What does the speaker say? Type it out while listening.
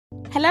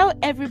Hello,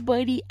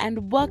 everybody,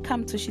 and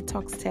welcome to She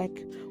Talks Tech,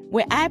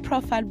 where I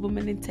profile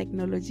women in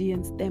technology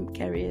and STEM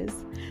careers.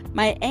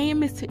 My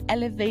aim is to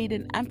elevate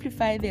and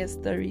amplify their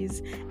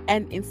stories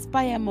and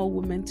inspire more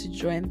women to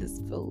join this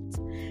field.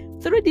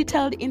 Through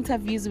detailed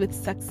interviews with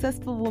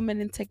successful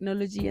women in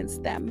technology and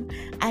STEM,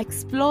 I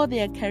explore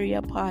their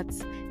career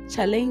paths,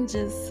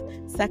 challenges,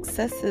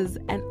 successes,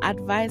 and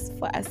advice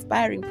for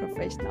aspiring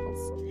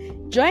professionals.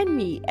 Join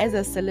me as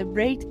I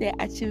celebrate the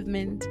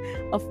achievement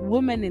of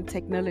women in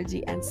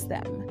technology and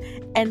STEM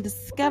and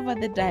discover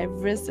the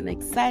diverse and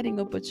exciting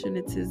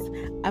opportunities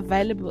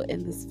available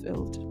in this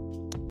field.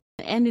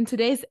 And in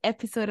today's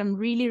episode, I'm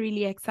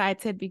really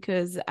excited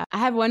because I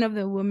have one of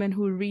the women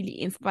who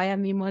really inspire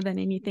me more than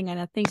anything. And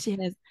I think she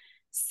has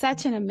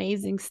such an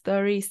amazing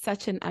story,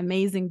 such an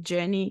amazing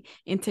journey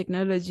in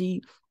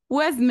technology,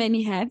 wears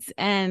many hats,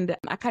 and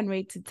I can't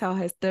wait to tell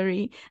her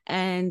story.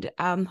 And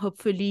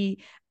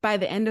hopefully by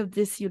the end of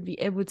this, you'll be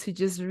able to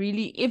just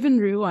really even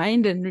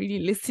rewind and really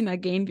listen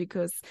again,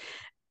 because,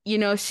 you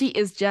know, she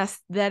is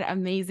just that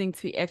amazing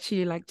to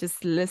actually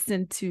just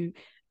listen to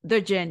the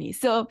journey.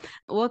 So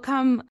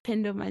welcome,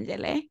 Pendo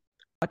Manjele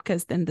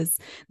podcast and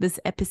this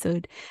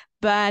episode.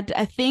 But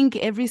I think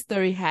every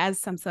story has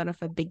some sort of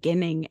a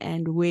beginning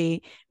and where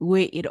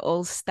it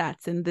all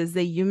starts. And there's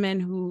a human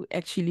who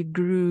actually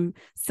grew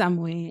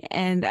somewhere.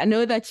 And I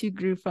know that you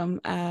grew from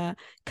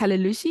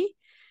Kalalushi.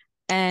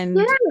 And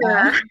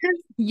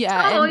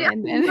yeah.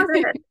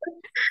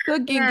 So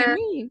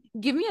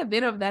give me a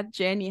bit of that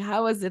journey.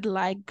 How was it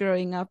like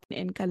growing up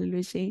in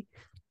Kalalushi?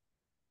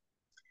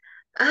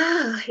 So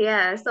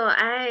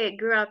I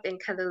grew up in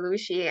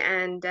Kalalushi,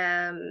 and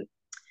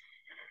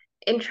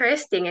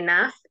interesting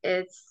enough,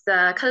 it's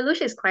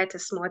Kalalushi is quite a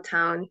small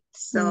town,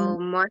 so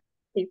most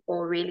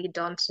people really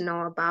don't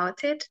know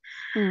about it.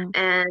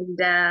 And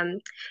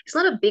it's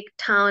not a big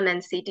town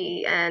and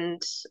city.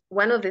 And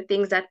one of the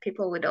things that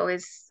people would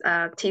always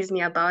tease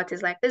me about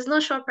is like, there's no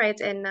ShopRite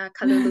in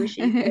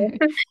Kalalushi.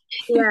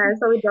 Yeah,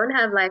 so we don't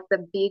have like the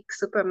big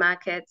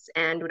supermarkets,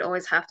 and we'd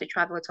always have to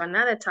travel to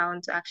another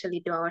town to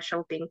actually do our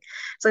shopping.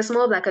 So it's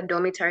more of like a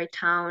dormitory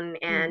town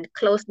and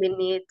closely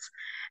knit.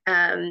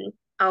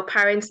 Our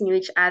parents knew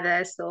each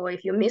other, so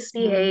if you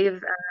misbehave,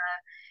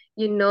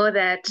 you know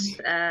that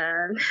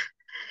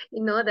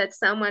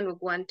someone would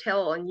go and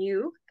tell on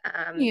you.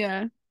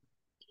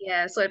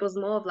 Yeah, so it was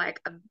more of like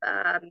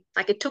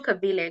it took a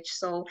village.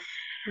 So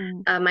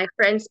my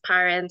friends'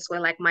 parents were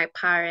like my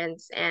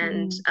parents,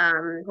 and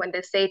when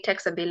they say it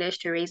takes a village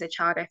to raise a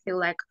child, I feel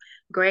like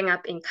growing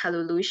up in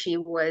Kalulushi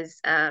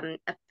was a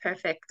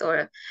perfect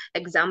or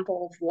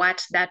example of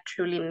what that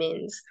truly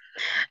means.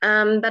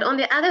 But on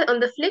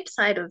the flip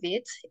side of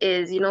it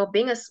is,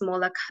 being a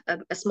smaller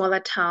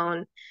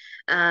town,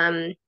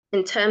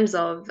 in terms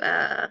of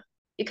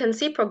you can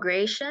see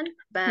progression,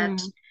 but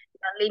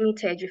you're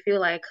limited. You feel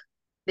like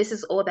this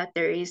is all that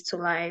there is to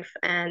life.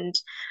 And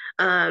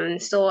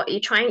so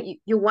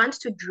you want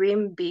to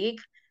dream big,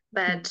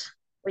 but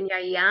when you're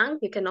young,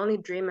 you can only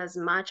dream as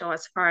much or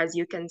as far as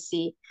you can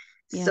see.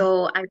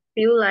 So I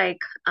feel like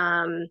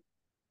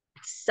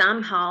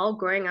somehow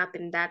growing up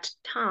in that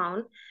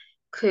town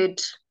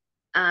could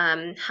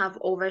have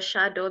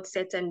overshadowed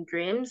certain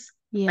dreams.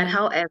 But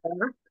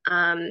however,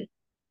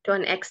 to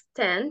an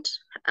extent,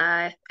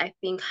 I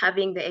think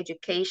having the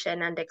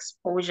education and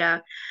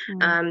exposure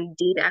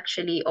did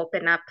actually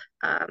open up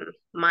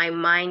my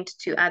mind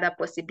to other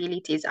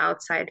possibilities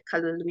outside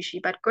Kalulushi.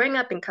 But growing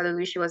up in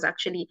Kalulushi was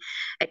actually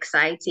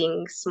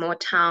exciting. Small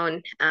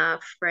town,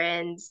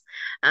 friends,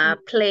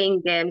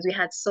 playing games. We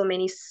had so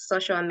many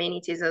social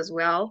amenities as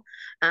well.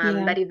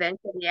 But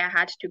eventually I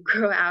had to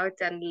grow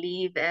out and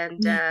leave,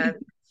 and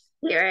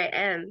here I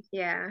am.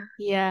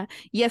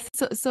 Yes.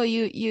 So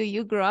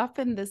you grew up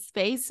in this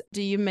space.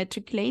 Do you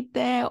matriculate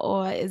there,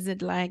 or is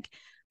it like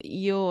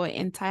your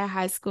entire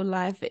high school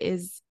life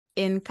is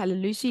in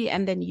Kalulushi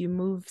and then you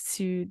move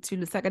to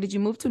Lusaka? Did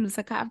you move to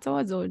Lusaka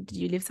afterwards, or did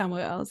you live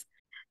somewhere else?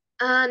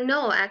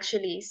 No,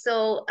 actually.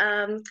 So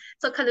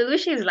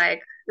Kalulushi is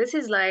like, this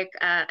is like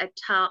a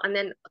town, and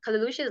then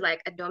Kalulushi is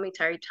like a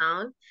dormitory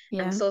town.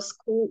 And so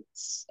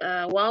schools,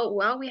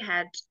 while we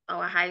had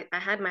I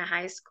had my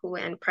high school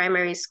and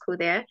primary school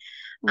there.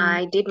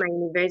 I did my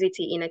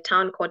university in a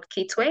town called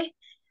Kitwe.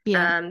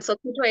 So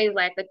Kitwe is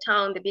like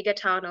the bigger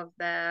town of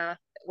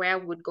where I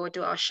would go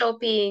do our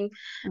shopping,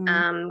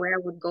 where I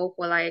would go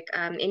for like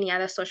any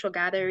other social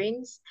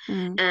gatherings.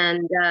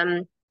 And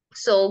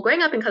so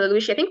growing up in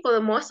Kalulushi, I think for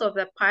the most of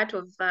the part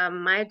of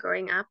my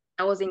growing up,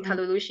 I was in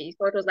Kalulushi.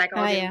 So it was like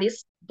I was in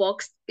this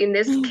box, in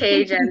this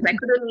cage, and I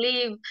couldn't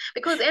leave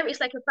because it's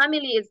like your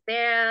family is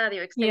there,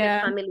 your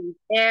extended family is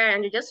there,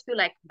 and you just feel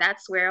like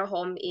that's where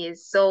home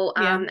is. So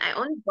I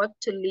only got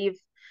to leave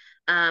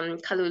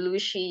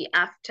Kalulushi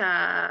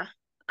after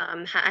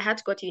I had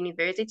to go to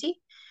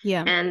university.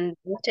 And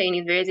after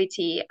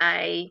university,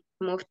 I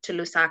moved to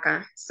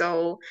Lusaka.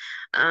 So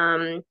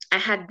I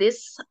had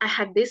this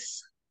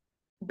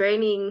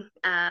burning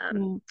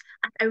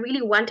I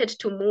really wanted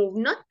to move,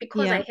 not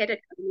because I hated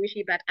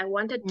Kamishi, but I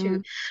wanted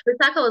to.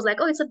 Lusaka was like,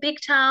 oh, it's a big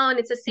town,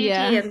 it's a city,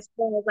 and so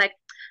I was like,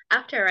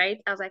 I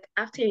was like,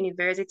 after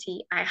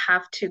university, I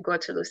have to go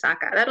to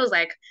Lusaka. That was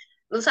like,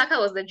 Lusaka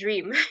was the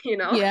dream, you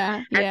know, Yeah,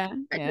 at, yeah,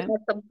 yeah. at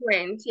some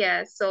point.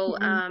 Yeah. So,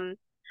 Mm,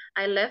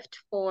 I left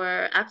for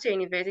after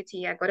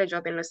university. I got a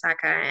job in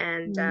Lusaka,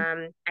 and mm,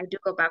 I do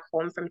go back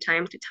home from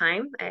time to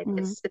time.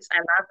 mm. It's I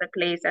love the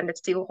place, and it's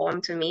still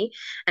home to me,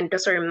 and it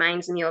also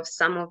reminds me of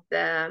some of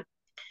the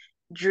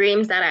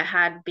dreams that I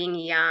had being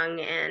young,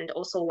 and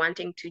also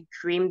wanting to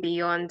dream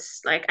beyond.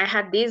 Like I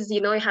had these,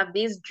 you have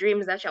these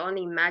dreams that you're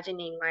only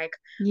imagining, like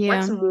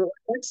Yeah,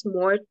 what's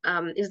more,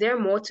 is there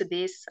more to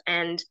this?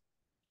 And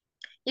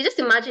you're just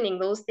imagining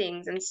those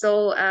things. And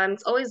so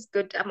it's always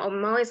good. I'm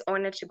always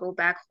honored to go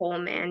back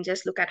home and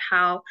just look at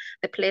how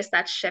the place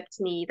that shaped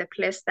me, the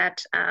place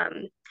that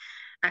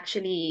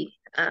actually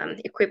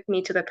equipped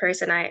me to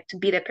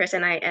be the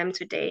person I am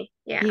today.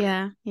 Yeah.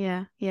 yeah,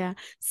 yeah, yeah.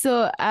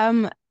 So,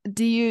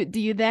 do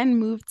you then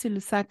move to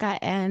Lusaka,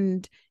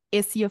 and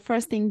is your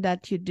first thing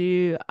that you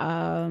do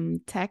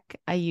tech?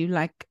 Are you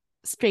like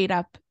straight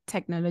up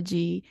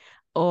technology,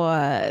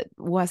 or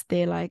was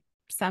there like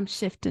some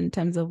shift in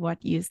terms of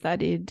what you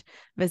studied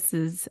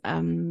versus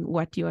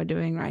what you are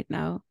doing right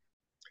now?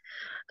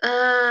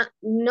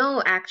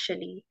 No,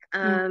 actually.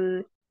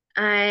 Mm,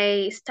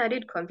 I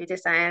studied computer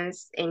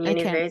science in okay.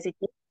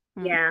 university.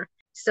 Mm, Yeah.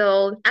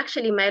 So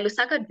actually, my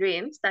Lusaka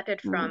dream started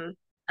mm, from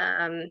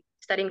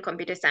studying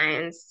computer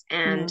science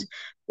and mm,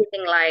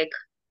 feeling like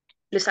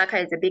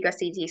Lusaka is a bigger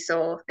city,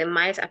 so they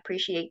might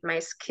appreciate my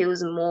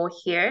skills more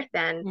here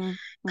than mm,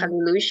 mm.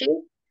 Kalushi.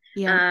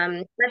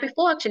 Yeah. But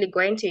before actually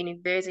going to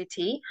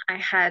university,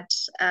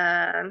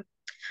 um,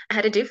 I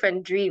had a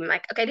different dream.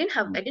 Like, okay,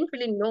 Mm, I didn't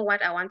really know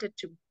what I wanted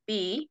to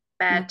be,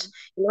 but mm,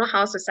 you know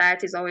how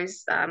society is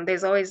always,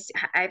 there's always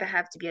either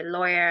have to be a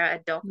lawyer, a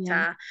yeah.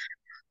 doctor,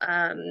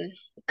 um,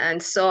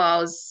 and so I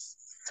was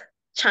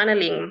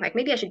channeling, like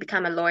maybe I should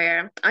become a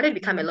lawyer. I did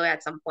become a Mm, lawyer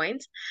at some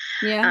point.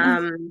 yeah.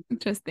 Um,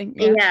 Interesting.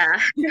 Yeah. yeah.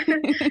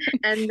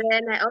 And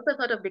then I also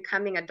thought of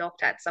becoming a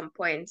doctor at some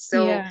point.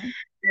 So Yeah.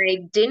 I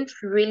didn't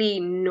really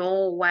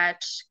know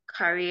what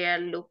career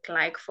looked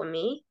like for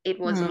me. It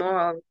was Mm,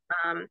 more of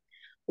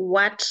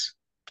what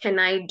can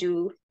I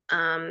do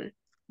um,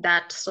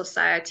 that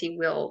society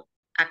will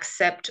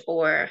accept,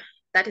 or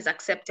that is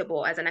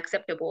acceptable as an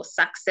acceptable,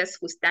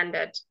 successful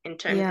standard in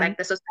terms yeah. like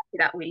the society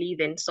that we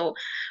live in. So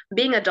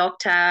being a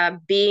doctor,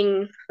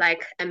 being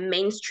like a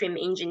mainstream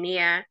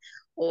engineer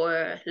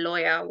or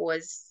lawyer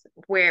was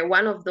where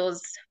one of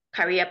those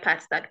career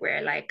paths that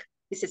were like,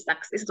 this is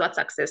what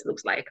success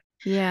looks like.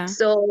 Yeah.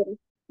 So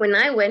when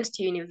I went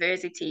to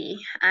university,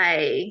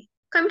 I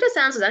computer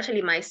science was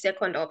actually my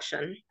second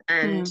option.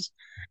 And Mm,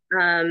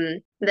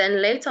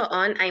 then later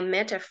on, I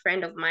met a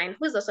friend of mine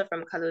who's also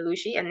from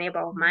Kalulushi, a neighbor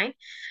of mm, mine,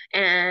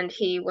 and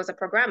he was a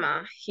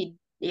programmer.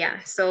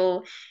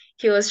 So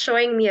he was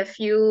showing me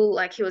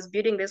like he was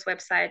building this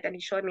website, and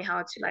he showed me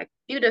how to like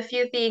build a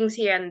few things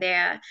here and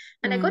there.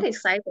 And I got mm,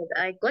 excited,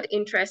 I got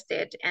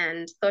interested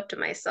and thought to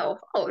myself,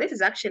 oh, this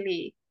is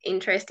actually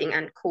interesting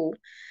and cool.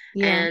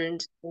 yeah.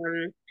 And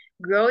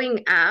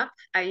growing up,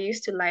 I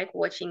used to like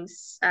watching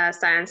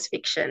science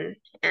fiction,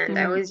 and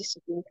I Mm, always used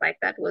to think like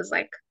that was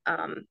like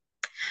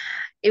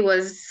it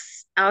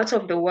was out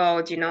of the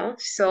world,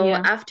 So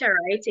yeah. after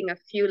writing a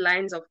few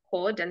lines of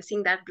code and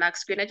seeing that black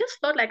screen, I just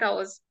felt like I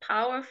was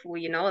powerful,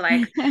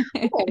 like,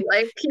 oh,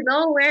 like,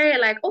 where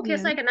like, okay, Yeah.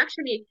 so I can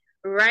actually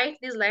write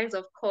these lines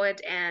of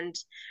code and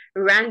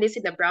run this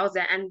in the browser.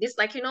 And this,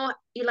 like, you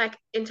like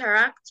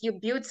interact, you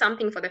build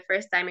something for the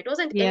first time. It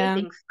wasn't Yeah.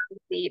 anything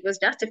fancy. It was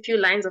just a few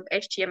lines of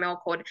HTML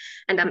code,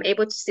 and I'm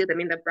able to see them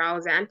in the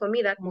browser. And for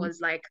me, that Mm, was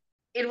like,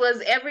 it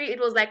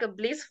was like a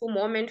blissful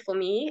moment for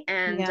me.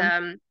 And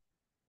yeah.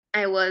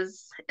 I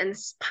was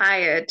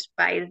inspired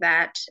by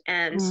that.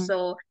 And Mm,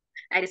 so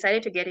I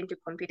decided to get into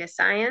computer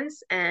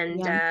science. And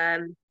yeah.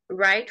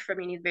 right from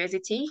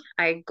university,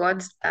 I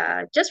got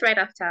just right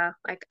after,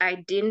 like,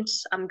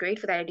 I'm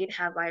grateful that I did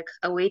have like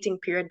a waiting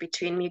period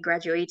between me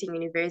graduating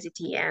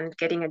university and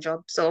getting a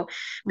job. So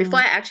before Mm,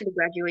 I actually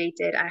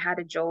graduated, I had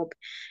a job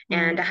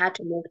and mm, I had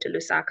to move to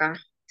Lusaka.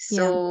 yeah.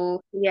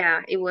 So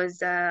yeah, it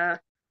was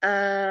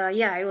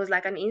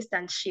like an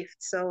instant shift.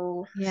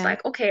 So it's Yeah.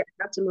 like, okay, I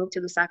have to move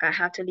to Lusaka. I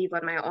have to live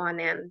on my own.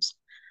 And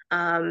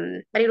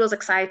but it was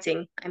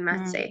exciting, I must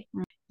Mm, say.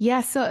 mm.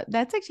 Yeah, so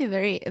that's actually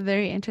very,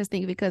 very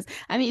interesting because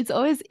I mean it's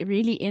always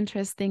really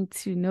interesting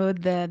to know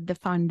the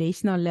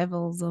foundational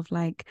levels of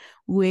like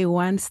where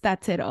one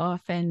started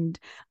off, and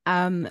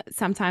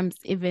sometimes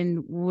even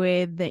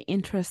where the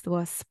interest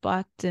was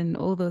sparked, and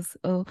all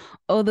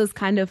those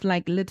kind of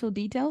like little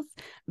details,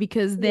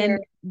 because Yeah. then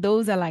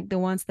those are like the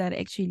ones that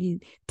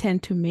actually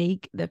tend to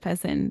make the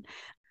person.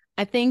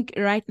 I think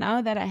right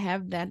now that I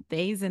have that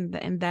base and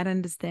that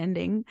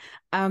understanding,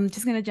 I'm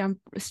just gonna jump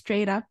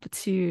straight up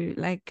to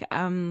like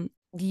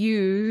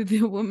you,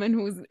 the woman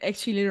who's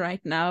actually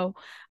right now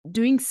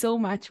doing so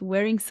much,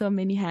 wearing so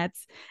many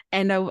hats,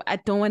 and I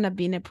don't want to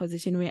be in a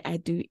position where I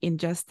do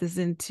injustice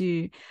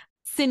into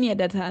senior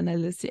data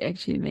analyst. You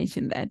actually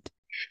mentioned that.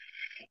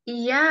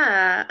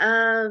 Yeah.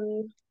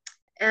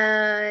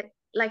 Uh,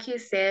 like you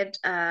said,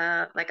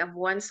 like I've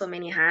worn so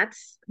many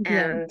hats,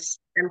 Yeah.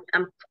 and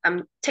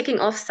I'm taking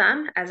off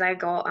some as I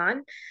go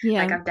on.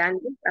 Like Yeah. I've done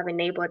this, I've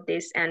enabled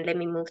this, and let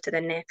me move to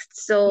the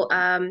next. So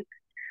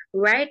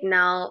right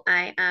now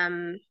I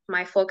am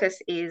my focus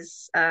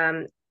is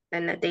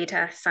in the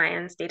data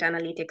science, data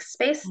analytics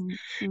space, Mm,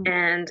 mm,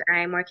 and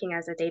I'm working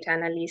as a data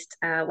analyst,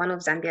 one of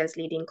Zambia's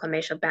leading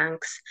commercial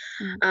banks.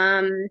 mm.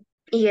 Um,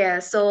 yeah,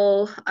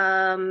 so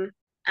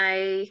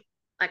I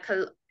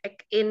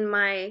like in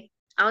my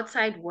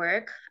outside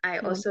work, I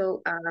Yeah.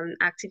 also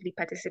actively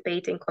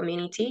participate in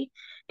community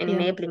and Yeah.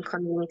 enabling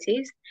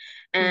communities.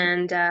 Yeah.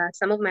 And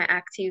some of my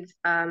active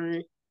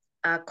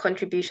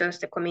contributions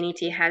to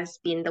community has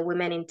been the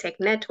Women in Tech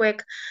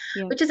Network,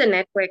 Yeah. which is a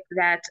network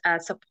that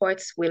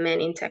supports women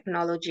in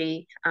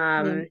technology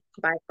Yeah.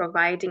 by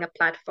providing a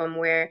platform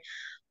where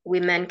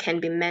women can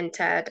be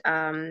mentored,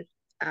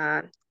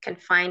 uh, can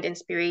find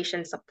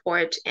inspiration,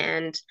 support,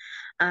 and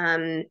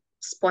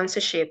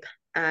sponsorship.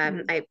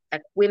 Mm,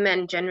 Like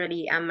women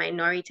generally are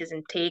minorities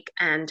in tech,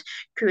 and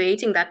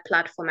creating that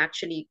platform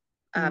actually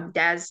mm,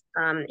 does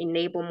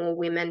enable more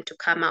women to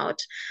come out,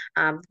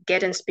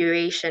 get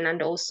inspiration,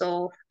 and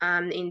also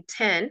in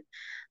turn,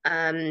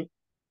 um,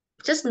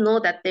 just know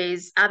that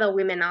there's other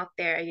women out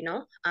there, you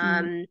know.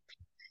 mm,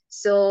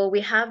 So we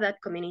have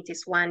that community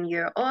is 1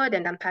 year old,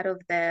 and I'm part of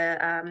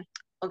the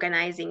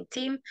organizing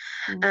team.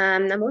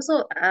 mm, I'm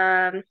also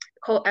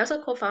I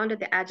also co-founded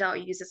the Agile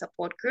User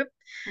Support Group,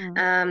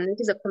 mm,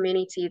 which is a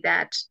community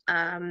that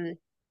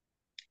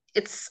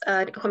it's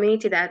a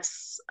community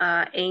that's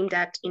aimed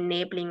at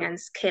enabling and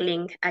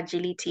scaling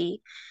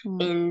agility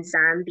mm. in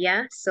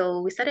Zambia.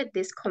 So we started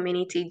this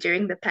community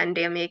during the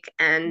pandemic,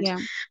 and Yeah.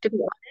 to be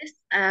honest,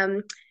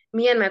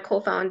 me and my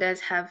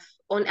co-founders I've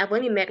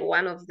only met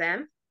one of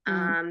them.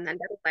 Mm, And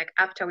that was like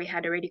after we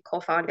had already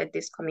co-founded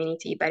this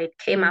community, but it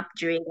came mm, up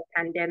during the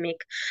pandemic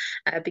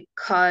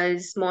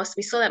because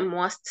we saw that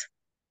most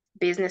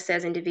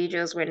businesses,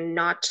 individuals were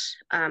not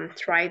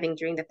thriving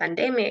during the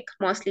pandemic,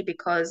 mostly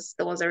because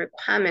there was a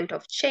requirement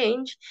of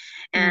change,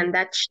 mm, and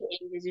that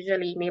change is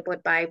usually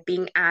enabled by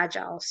being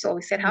agile. So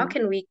we said, how mm,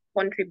 can we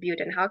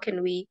contribute and how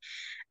can we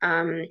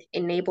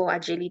enable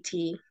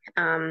agility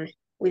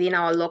within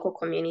our local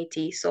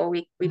community? So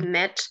we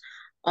met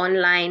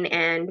online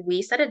and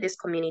we started this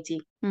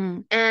community.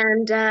 mm,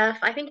 And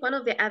I think one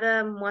of the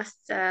other most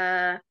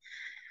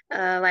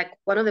like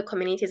one of the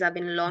communities I've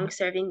been long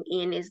serving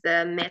in is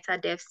the Meta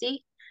DevC.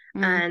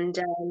 mm. And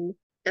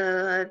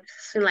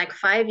it's been like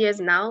 5 years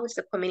now. It's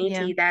a Yeah.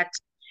 community that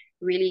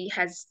really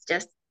has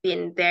just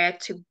been there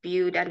to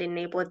build and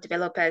enable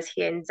developers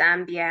here in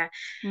Zambia.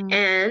 Mm,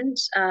 And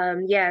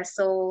yeah,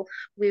 so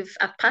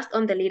I've passed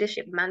on the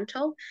leadership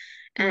mantle.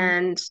 mm.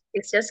 And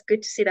it's just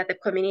good to see that the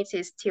community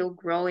is still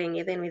growing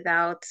even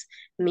without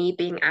me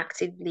being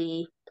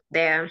actively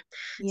there.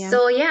 Yeah.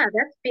 So yeah,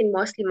 that's been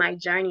mostly my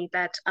journey.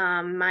 That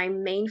my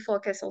main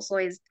focus also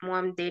is more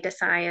on data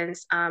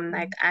science,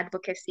 like Mm,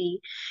 advocacy,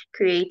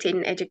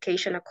 creating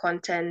educational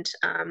content,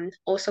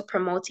 also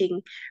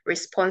promoting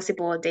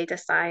responsible data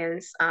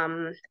science,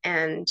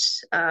 and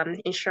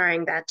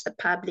ensuring that the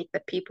public,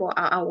 the people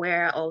are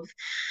aware of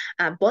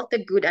both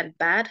the good and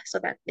bad, so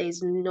that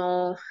there's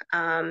no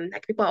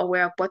like people are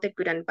aware of both the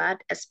good and bad,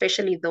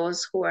 especially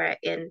those who are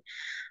in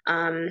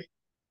um,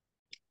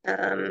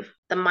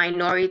 the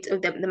minority,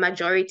 the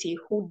majority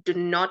who do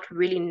not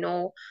really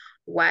know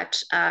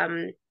what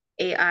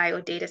AI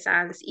or data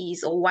science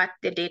is or what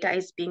the data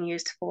is being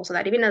used for, so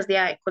that even as they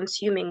are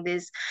consuming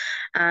these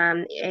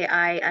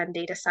AI and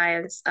data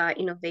science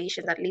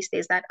innovations, at least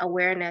there's that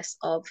awareness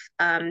of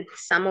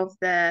some of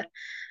the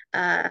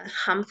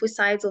harmful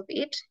sides of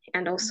it,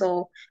 and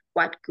also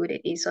what good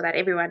it is, so that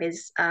everyone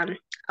is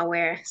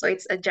aware. So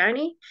it's a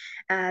journey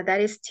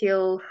that is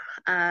still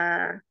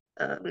um,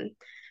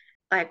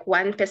 like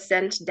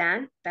 1%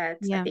 done, but I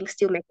yeah. think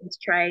still making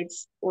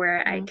strides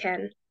where I Mm.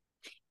 can.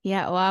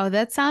 Yeah, wow,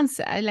 that sounds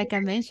like I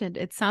mentioned,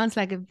 it sounds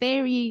like a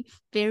very,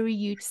 very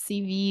huge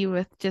CV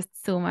with just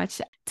so much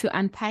to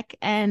unpack.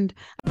 And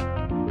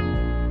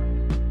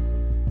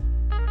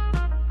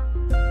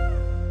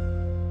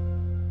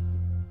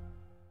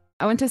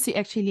I want us to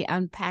actually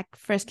unpack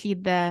firstly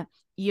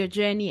your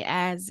journey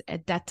as a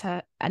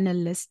data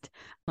analyst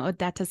or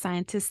data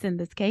scientist in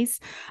this case.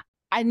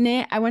 I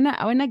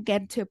wanna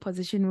get to a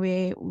position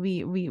where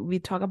we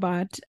talk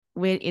about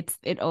where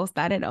it all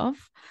started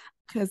off,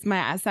 because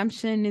my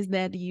assumption is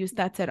that you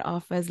started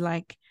off as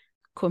like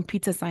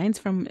computer science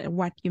from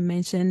what you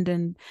mentioned,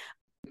 and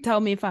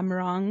tell me if I'm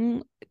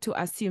wrong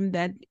to assume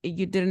that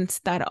you didn't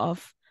start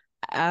off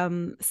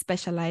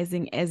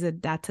specializing as a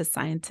data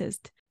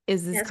scientist.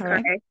 Is this That's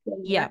correct? correct.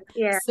 Yeah.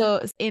 Yeah.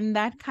 So in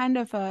that kind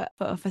of a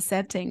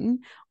setting,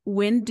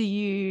 when do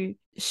you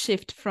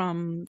shift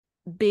from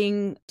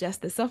being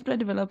just a software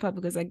developer,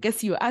 because I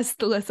guess you are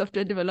still a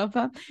software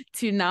developer,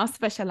 to now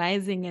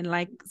specializing and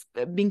like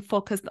being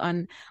focused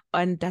on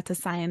data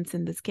science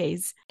in this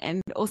case?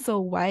 And also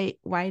why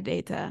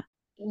data?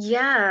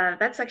 Yeah,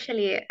 that's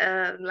actually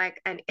like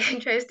an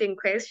interesting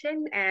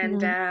question.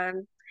 And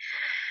Mm,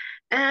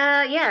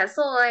 Yeah,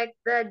 so like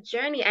the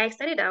journey, I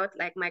started out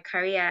like my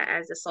career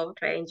as a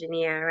software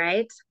engineer,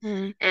 right?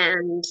 Mm.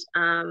 And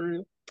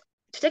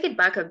to take it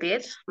back a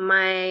bit,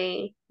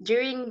 my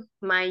during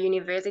my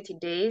university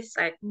days,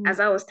 like Mm. as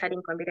I was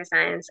studying computer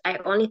science, I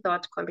only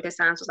thought computer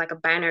science was like a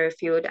binary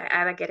field. I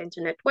either get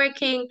into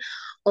networking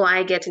or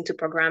I get into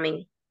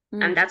programming,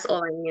 and Mm. that's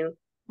all I knew.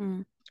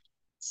 Mm.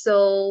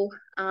 So,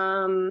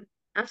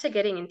 after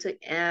getting into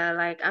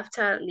like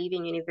after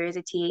leaving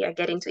university, I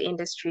get into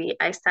industry.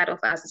 I start off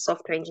as a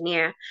software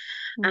engineer.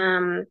 Mm.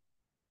 Um,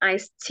 I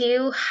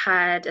still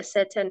had a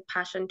certain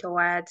passion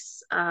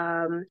towards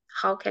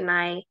how can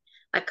I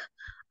like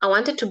I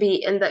wanted to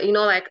be in the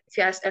like if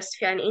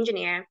you're an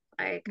engineer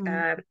like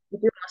Mm. you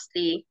do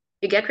mostly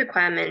you get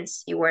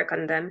requirements, you work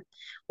on them. Mm.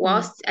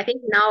 Whilst I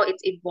think now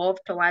it's evolved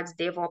towards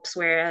DevOps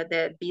where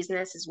the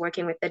business is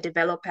working with the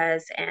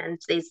developers and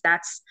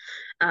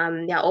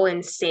they're all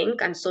in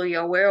sync and so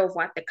you're aware of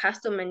what the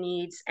customer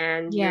needs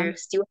and Yeah. you're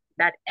still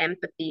that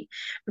empathy.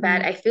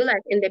 But Mm. I feel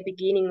like in the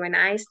beginning, when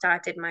I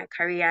started my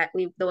career,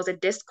 there was a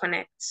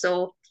disconnect.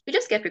 So you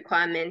just get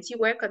requirements, you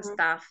work on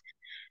stuff,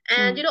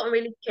 and you Mm. don't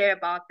really care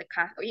about the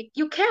customer.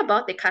 You care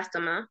about the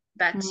customer,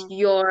 but Mm.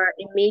 your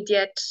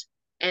immediate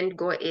end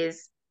goal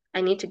is I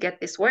need to get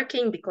this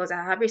working because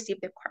I have received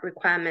the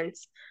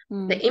requirements.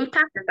 Mm. The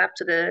impact is up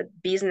to the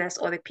business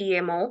or the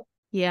PMO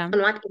Yeah. on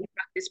what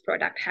impact this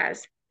product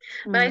has.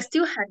 But I Mm.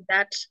 still had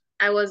that.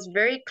 I was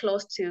very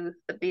close to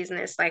the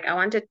business. Like I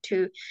wanted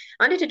to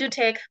do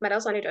tech, but I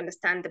also wanted to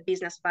understand the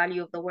business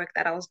value of the work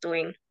that I was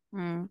doing.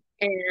 Mm.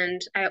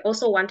 And I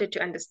also wanted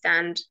to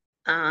understand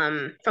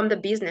from the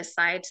business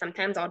side,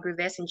 sometimes I would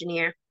reverse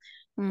engineer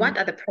Mm.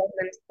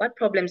 what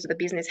problems do the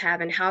business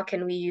have, and how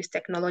can we use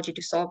technology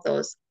to solve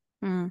those.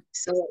 Mm.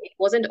 So it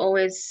wasn't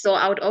always, so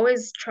I would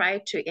always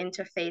try to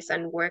interface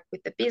and work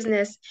with the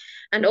business.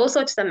 And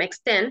also to some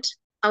extent,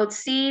 I would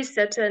see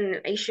certain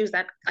issues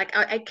that like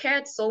I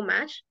cared so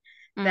much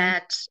Mm.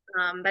 that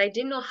but I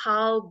didn't know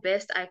how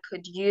best I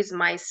could use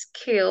my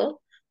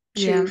skill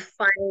Yeah. to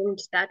find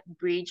that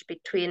bridge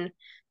between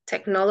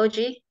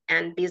technology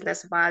and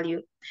business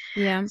value.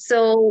 Yeah.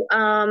 So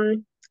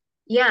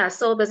yeah,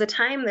 so there's a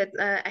time that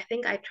I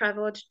think I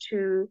traveled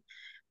to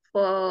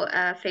for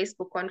a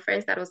Facebook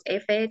conference that was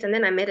F8. And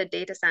then I met a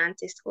data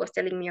scientist who was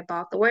telling me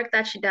about the work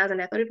that she does.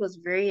 And I thought it was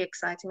very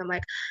exciting. I'm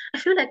like, I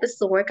feel like this is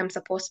the work I'm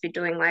supposed to be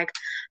doing. Like,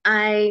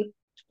 I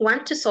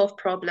want to solve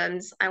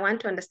problems. I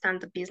want to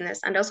understand the business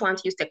and I also want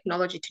to use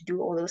technology to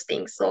do all those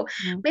things. So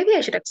Mm. maybe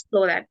I should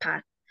explore that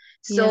path.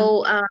 Yeah.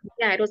 So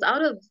yeah, it was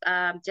out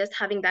of just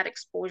having that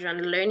exposure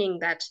and learning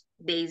that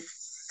there's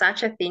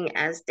such a thing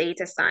as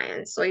data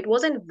science. So it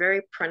wasn't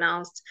very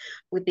pronounced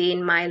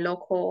within my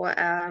local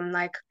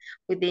like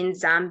within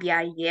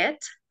Zambia yet.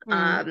 Mm.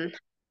 Um,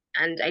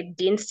 and I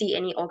didn't see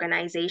any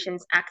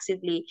organizations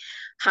actively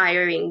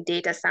hiring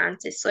data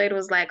scientists. So it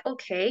was like,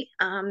 okay,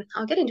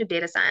 I'll get into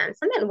data science,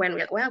 and then where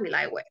will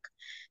I work?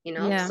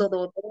 Yeah.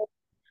 So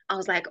I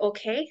was like,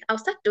 okay, I'll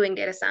start doing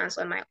data science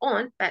on my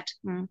own, but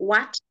Mm.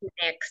 what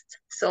next?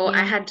 So I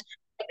Yeah. had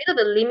a bit of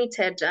a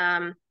limited,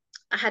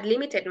 I had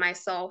limited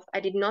myself. I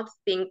did not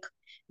think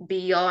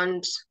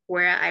beyond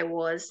where I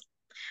was.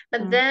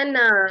 But Mm. then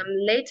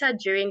later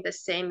during the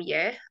same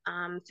year,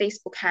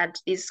 Facebook had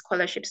these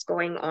scholarships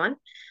going on.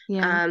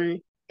 Yeah. Um,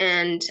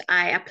 and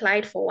I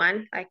applied for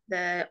one, like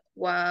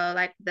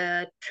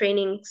the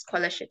training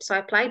scholarship. So I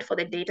applied for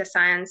the data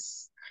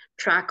science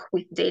track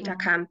with Data Mm.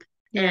 Camp.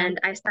 Yeah. And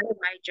I started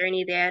my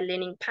journey there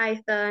learning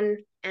Python.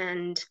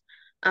 And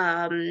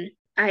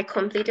I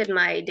completed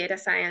my data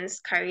science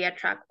career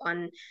track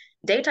on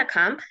Data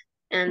Camp.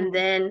 And Mm.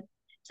 then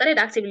started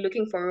actively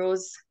looking for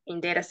roles in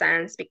data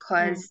science Mm.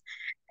 because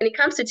when it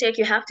comes to tech,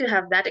 you have to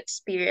have that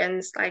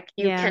experience. Like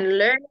you Yeah. can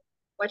learn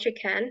what you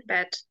can,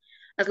 but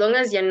as long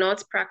as you're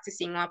not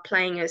practicing or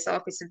applying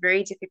yourself, it's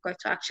very difficult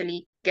to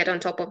actually get on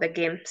top of the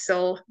game.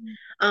 So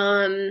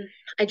um,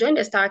 I joined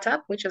a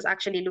startup which was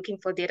actually looking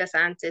for data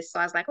scientists. So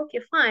I was like, okay,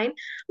 fine.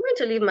 I'm going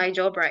to leave my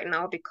job right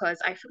now because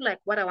I feel like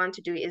what I want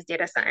to do is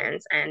data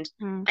science and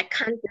Mm. I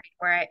can't do it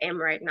where I am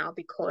right now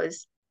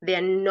because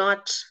they're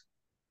not,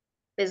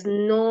 there's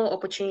no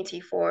opportunity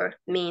for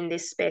me in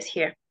this space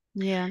here.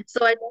 Yeah.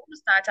 So I joined the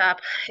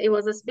startup. It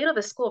was a bit of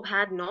a school of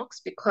hard knocks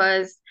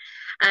because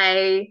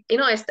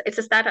it's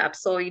a startup,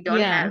 so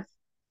Yeah.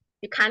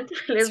 you can't,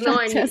 there's no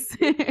any, Structures.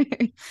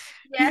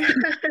 yeah.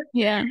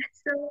 Yeah.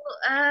 So,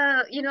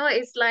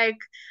 it's like,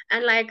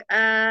 and like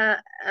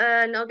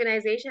an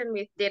organization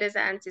with data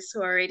scientists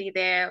who are already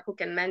there, who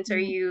can mentor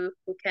Mm. you,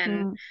 who can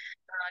Mm.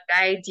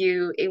 guide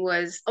you. It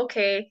was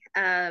okay.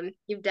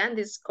 You've done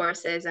these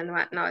courses and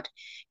whatnot.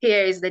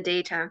 Here is the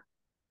data.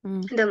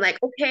 Mm. And I'm like,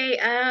 okay,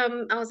 I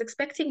was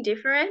expecting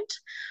different,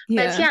 but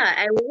Yeah. yeah,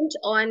 I went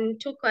on,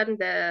 took on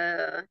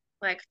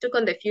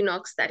the few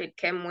knocks that it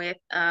came with.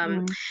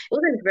 Mm. It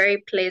wasn't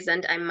very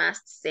pleasant, I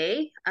must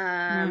say,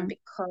 Mm.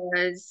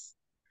 because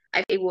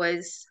it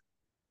was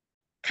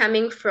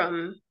coming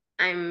from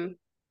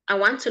I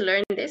want to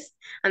learn this,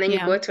 and then you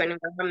Yeah. go to an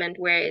environment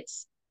where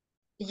it's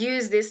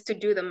use this to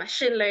do the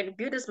machine learning,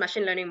 build this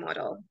machine learning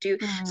model.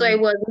 So it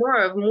was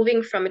more of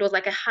moving from, it was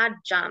like a hard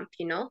jump,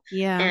 you know?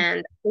 Yeah. And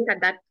I think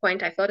at that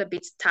point I felt a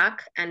bit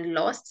stuck and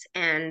lost.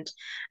 And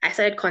I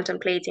started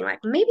contemplating like,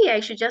 maybe I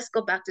should just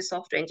go back to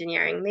software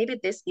engineering. Maybe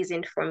this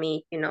isn't for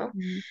me, you know?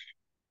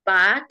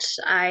 But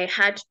I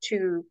had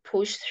to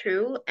push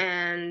through,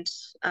 and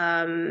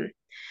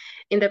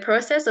in the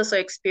process also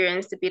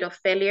experienced a bit of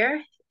failure.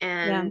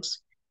 And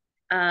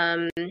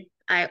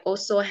I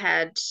also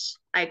had,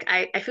 like,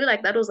 I feel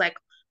like that was like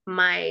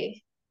my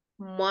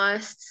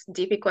most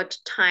difficult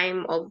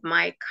time of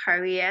my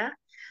career,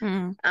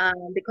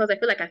 because I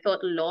feel like I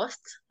felt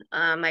lost.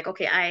 Like,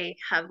 okay, I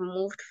have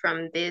moved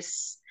from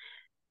this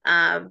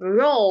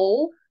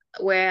role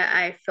where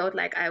I felt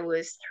like I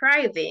was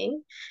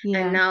thriving,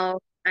 and now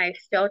I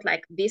felt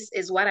like this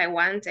is what I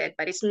wanted,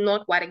 but it's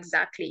not what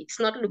exactly, it's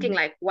not looking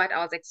like what I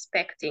was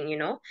expecting, you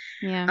know?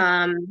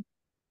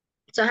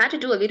 So I had to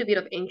do a little bit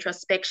of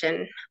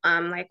introspection,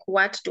 like,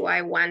 what do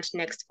I want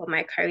next for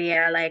my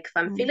career? Like, if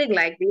I'm feeling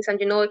like this,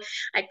 and, you know,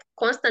 I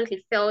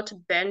constantly felt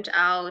burnt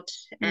out,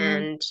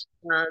 and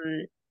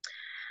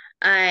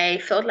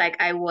I felt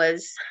like I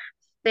was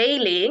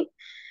failing,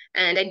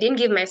 and I didn't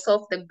give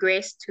myself the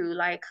grace to,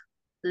 like,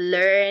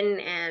 learn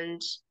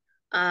and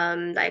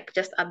like,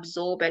 just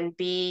absorb and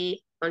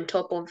be on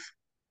top of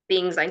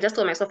things. I just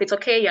told myself, it's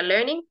okay, you're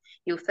learning,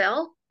 you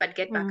fell, but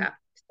get back up.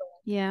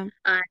 So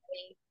I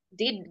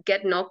did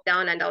get knocked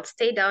down, and I would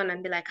stay down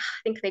and be like, "Ah,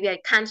 I think maybe I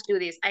can't do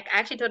this." I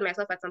actually told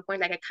myself at some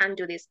point, like, I can't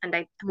do this. And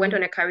I went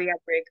on a career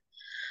break.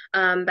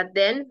 But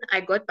then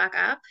I got back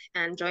up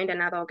and joined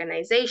another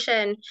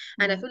organization.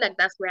 And I feel like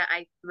that's where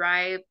I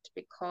thrived,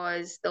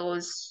 because there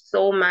was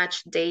so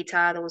much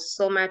data, there was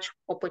so much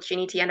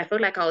opportunity. And I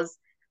felt like I was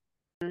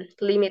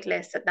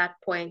limitless at that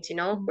point, you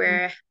know,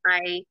 where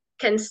I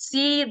can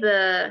see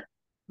the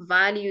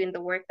value in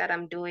the work that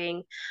I'm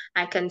doing.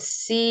 I can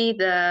see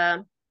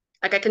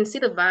I can see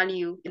the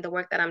value in the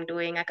work that I'm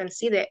doing. I can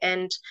see the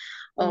end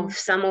of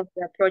some of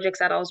the projects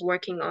that I was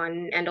working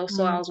on. And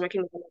also I was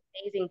working with an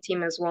amazing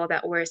team as well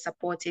that were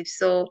supportive.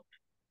 So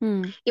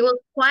it was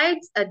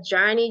quite a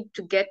journey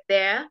to get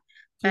there.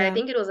 But I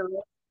think it was a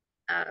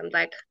lot,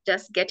 like,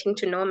 just getting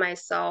to know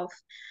myself,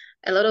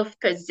 a lot of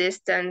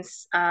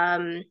persistence,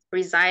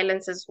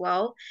 resilience as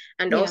well,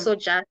 and also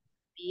just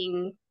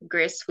being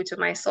graceful to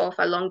myself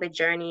along the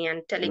journey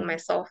and telling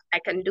myself I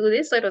can do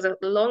this. So it was a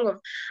long of,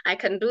 I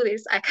can do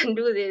this, I can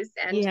do this.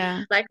 And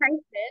like I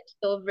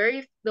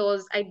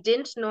said, I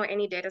didn't know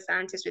any data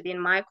scientists within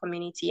my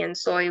community, and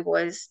so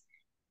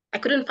I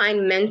couldn't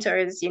find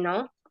mentors, you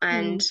know,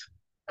 and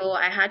so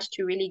I had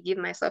to really give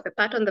myself a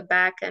pat on the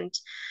back and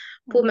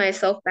pull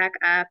myself back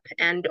up.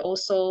 And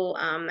also,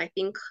 I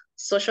think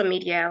social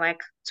media like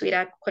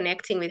Twitter,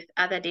 connecting with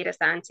other data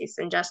scientists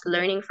and just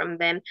learning from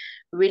them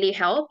really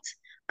helped.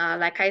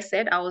 Like I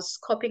said, I was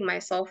copying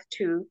myself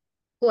to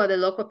who are the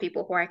local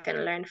people who I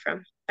can learn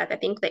from. But I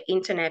think the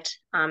internet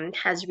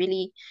has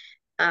really,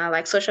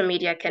 like, social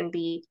media can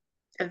be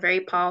a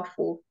very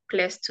powerful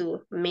place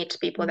to meet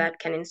people that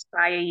can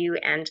inspire you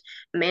and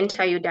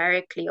mentor you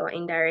directly or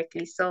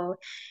indirectly. So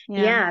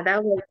yeah,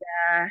 that was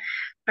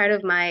part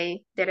of my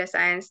data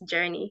science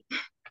journey.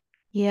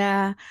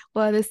 Yeah,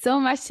 well, there's so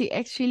much to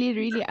actually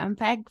really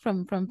unpack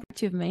from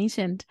what you've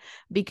mentioned,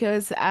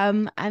 because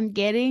I'm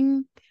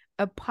getting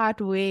a part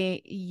where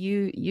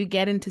you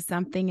get into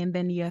something and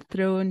then you're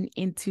thrown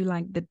into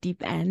like the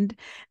deep end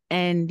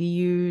and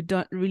you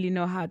don't really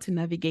know how to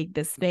navigate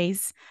the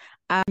space.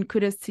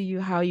 Kudos to you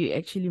how you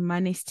actually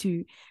managed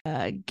to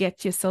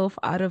get yourself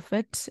out of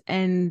it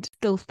and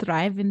still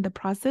thrive in the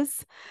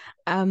process.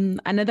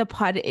 Another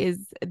part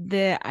is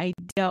the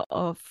idea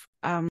of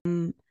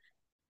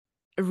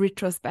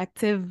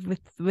retrospective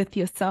with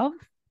yourself,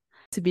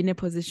 to be in a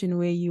position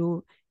where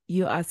you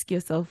ask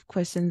yourself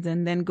questions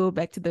and then go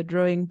back to the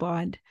drawing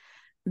board.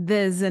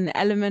 There's an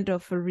element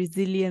of a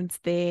resilience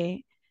there.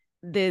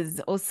 There's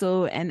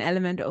also an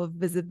element of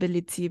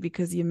visibility,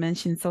 because you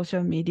mentioned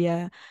social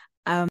media,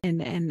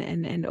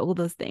 and all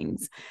those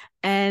things.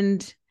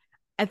 And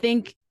I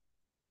think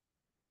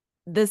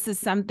this is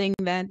something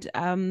that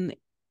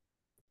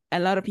a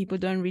lot of people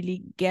don't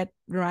really get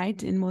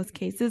right in most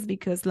cases,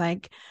 because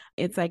like,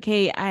 it's like,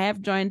 hey, I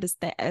have joined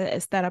a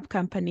startup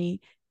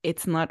company,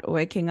 it's not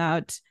working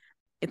out.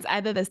 It's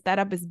either the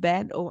startup is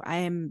bad or I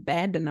am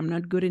bad and I'm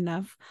not good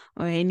enough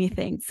or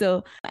anything.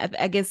 So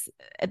I guess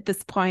at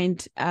this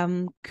point,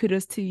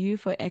 kudos to you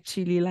for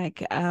actually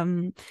like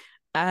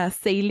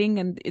sailing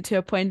and to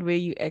a point where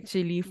you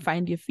actually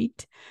find your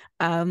feet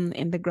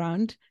in the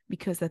ground,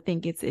 because I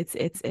think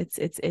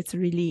it's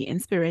really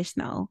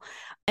inspirational.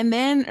 And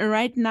then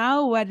right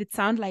now, what it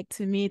sounds like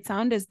to me, it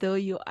sounds as though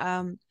you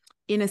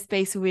in a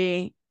space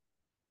where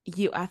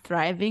you are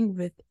thriving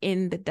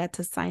within the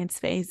data science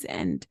phase.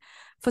 And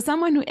for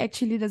someone who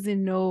actually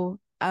doesn't know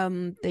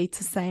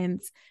data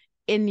science,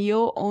 in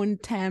your own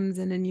terms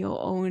and in your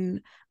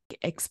own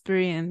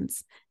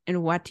experience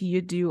and what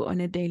you do on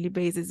a daily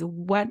basis,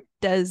 what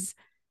does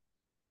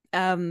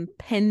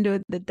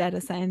Pendo, the data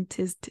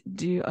scientist,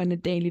 do on a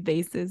daily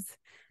basis?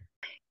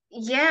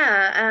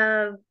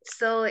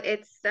 So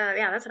it's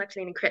yeah, that's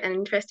actually an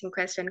interesting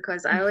question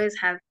because I always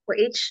have for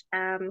each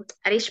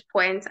at each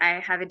point I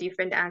have a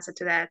different answer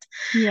to that.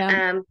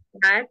 Yeah.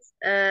 But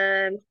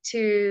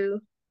to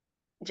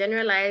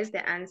generalize,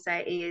 the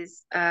answer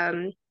is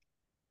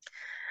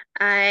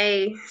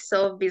I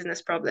solve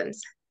business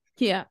problems.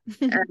 Yeah.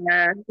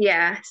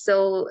 Yeah,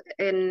 so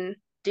in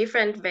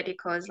different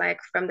verticals, like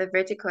from the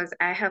verticals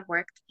I have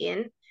worked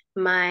in,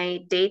 my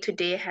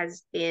day-to-day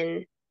has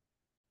been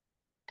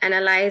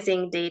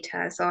analyzing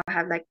data. So I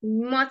have like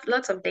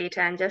lots of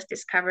data and just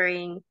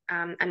discovering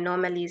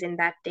anomalies in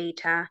that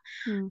data.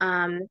 Mm.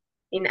 Um,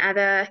 in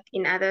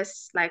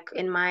others, like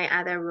in my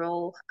other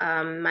role,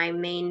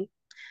 in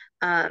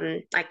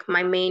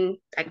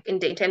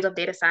terms of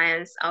data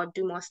science, I'll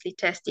do mostly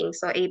testing.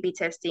 So A/B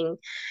testing,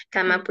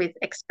 come Mm. up with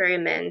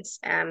experiments,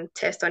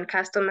 test on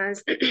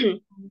customers.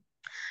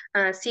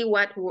 See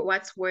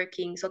what's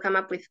working. So come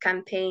up with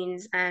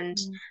campaigns and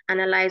Mm.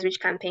 analyze which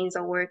campaigns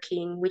are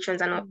working, which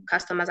ones are not Mm.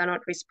 customers are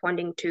not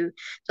responding to.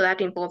 So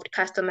that involved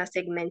customer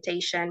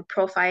segmentation,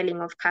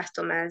 profiling of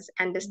customers,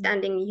 Mm.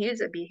 understanding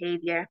user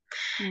behavior.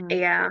 Mm.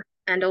 Yeah.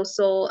 And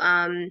also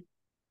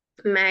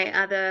my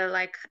other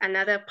like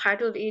another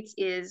part of it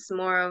is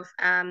more of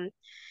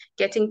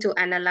getting to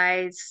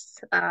analyze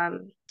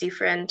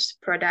different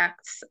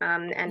products,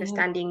 Yeah.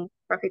 understanding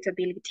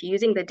profitability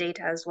using the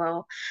data as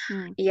well.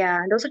 Mm. Yeah,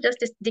 and also just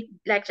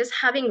like just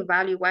having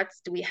value. What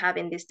do we have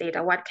in this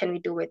data? What can we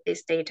do with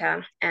this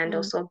data? And Mm.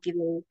 also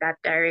giving that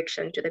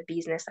direction to the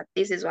business that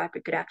this is what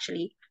we could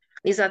actually,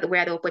 these are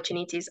where the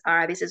opportunities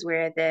are. Um, this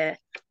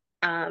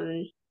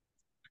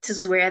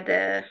is where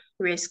the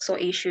risks or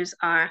issues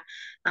are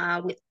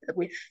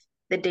with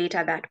the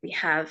data that we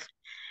have.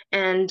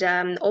 And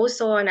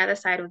also another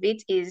side of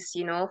it is,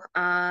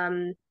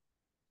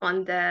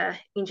 on the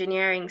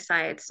engineering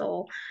side.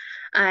 So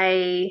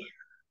I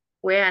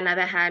wear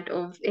another hat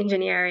of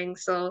engineering.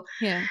 So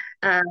Yeah.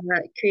 uh,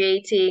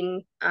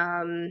 creating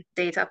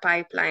data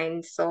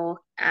pipelines. So,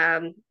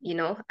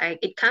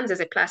 it comes as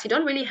a plus. You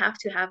don't really have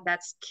to have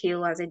that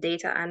skill as a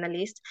data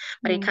analyst,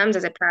 but it Mm. comes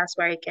as a plus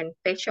where you can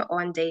fetch your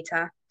own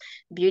data,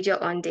 build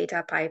your own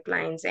data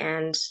pipelines,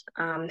 and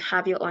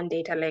have your own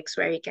data lakes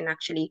where you can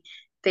actually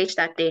fetch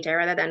that data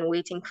rather than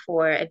waiting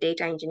for a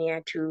data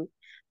engineer to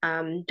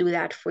do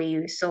that for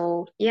you.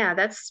 So yeah,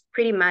 that's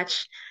pretty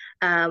much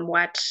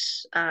what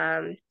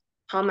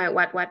how my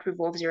what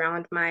revolves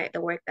around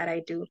the work that I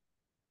do.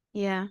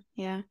 Yeah,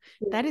 yeah.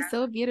 That is Yeah.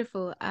 so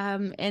beautiful.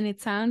 And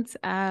it sounds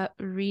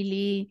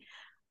really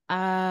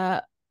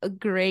uh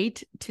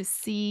great to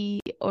see,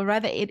 or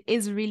rather it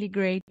is really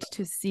great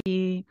to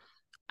see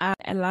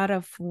a lot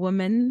of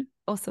women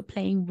also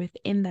playing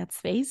within that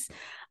space.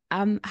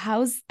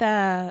 How's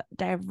the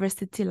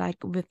diversity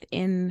like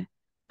within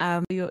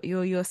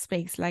your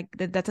space, like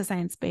the data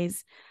science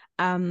space?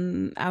 I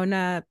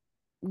wanna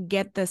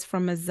get this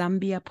from a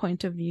Zambia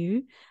point of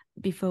view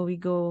before we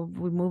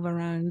move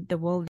around the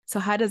world. So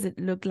how does it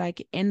look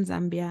like in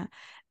Zambia?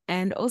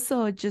 And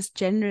also just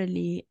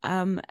generally,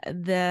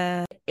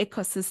 the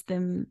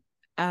ecosystem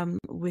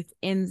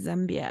within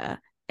Zambia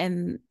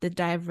and the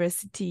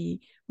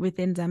diversity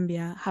within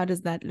Zambia, how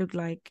does that look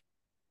like?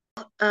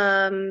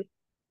 Um,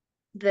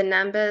 the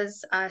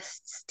numbers are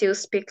still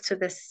speak to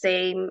the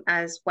same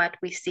as what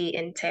we see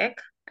in tech.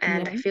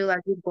 And I Yeah. feel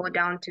like we go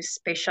down to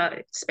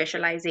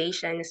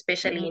specialization,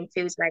 especially Mm. in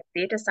fields like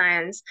data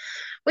science,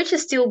 which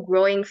is still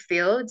growing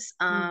fields.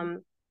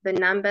 Mm. The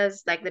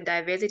numbers, like the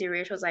diversity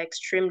ratios, are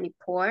extremely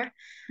poor.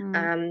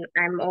 Mm.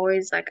 I'm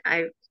always like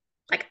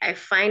I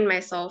find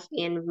myself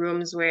in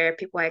rooms where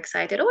people are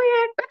excited. Oh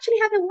yeah, I actually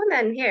have a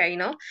woman here,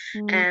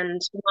 Mm.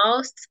 and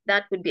whilst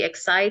that would be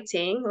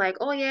exciting, like,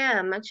 oh yeah,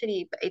 I'm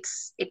actually,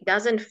 it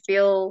doesn't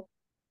feel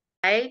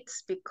right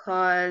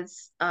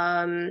because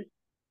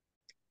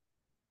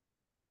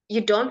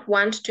you don't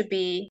want to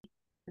be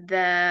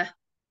the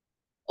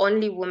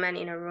only woman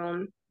in a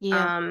room.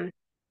 Yeah. Um,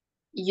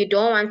 you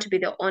don't want to be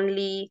the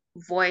only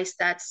voice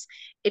that's,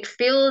 it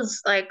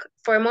feels like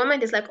for a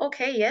moment it's like,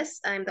 okay, yes,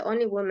 I'm the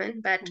only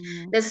woman, but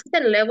Mm. there's a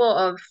certain level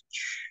of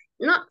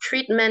not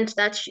treatment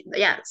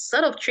yeah,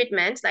 sort of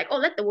treatment, like, oh,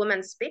 let the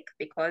woman speak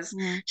because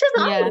Mm. she's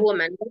the only Yeah.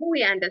 woman. But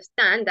we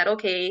understand that,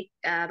 okay,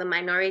 I'm the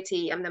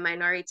minority,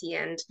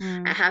 and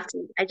Mm.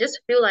 I just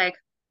feel like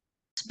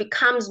it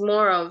becomes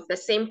more of the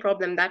same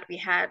problem that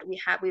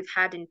we've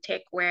had in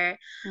tech where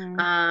Mm.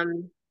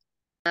 um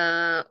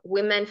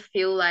men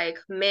feel like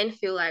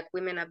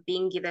women are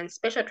being given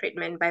special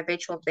treatment by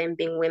virtue of them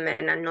being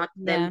women and not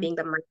them Yeah. being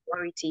the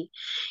minority.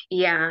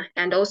 Yeah.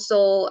 And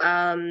also,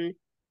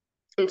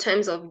 in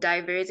terms of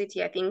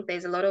diversity, I think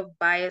there's a lot of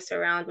bias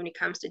around when it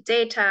comes to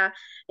data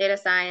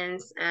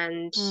science,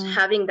 and Mm.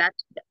 having that,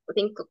 I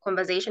think,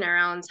 conversation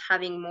around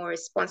having more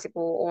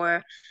responsible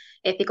or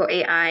ethical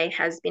AI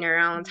has been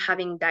around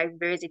having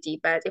diversity.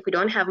 But if we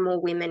don't have more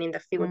women in the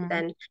field, Mm.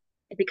 then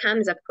it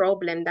becomes a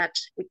problem that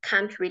we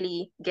can't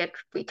really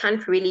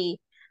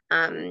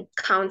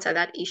counter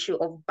that issue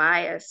of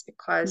bias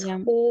because Yeah.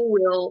 who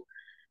will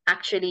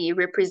actually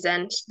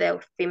represent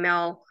the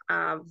female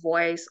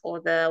voice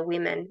or the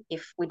women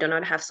if we do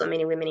not have so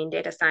many women in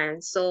data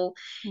science. So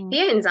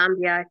here in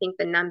Zambia, I think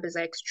the numbers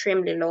are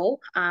extremely low.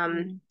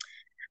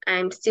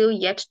 I'm still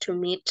yet to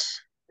meet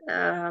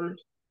a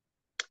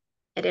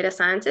data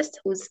scientist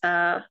who's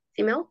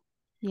female.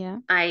 Yeah.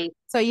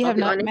 So I'll have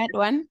be not honest, met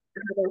one?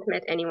 I haven't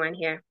met anyone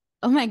here.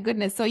 Oh my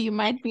goodness. So you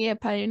might be a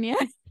pioneer.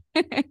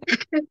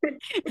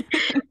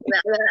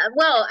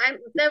 Well,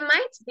 there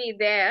might be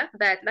there,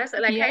 but that's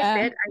like I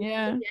said, I'm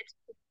Yeah. yet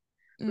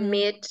to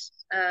meet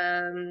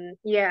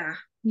yeah.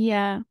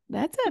 Yeah,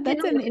 that's an I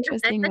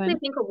interesting can one.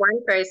 think of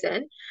one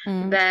person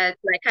that,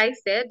 like I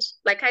said,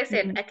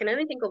 I can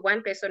only think of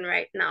one person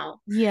right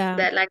now. Yeah.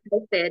 That, like I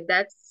said,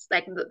 that's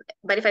like,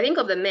 but if I think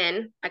of the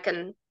men, I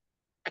can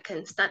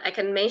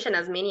mention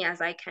as many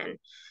as I can.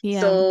 Yeah.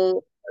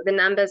 So the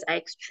numbers are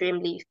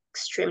extremely,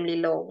 extremely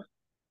low.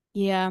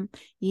 Yeah.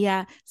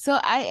 Yeah. So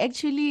I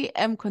actually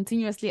am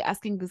continuously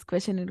asking this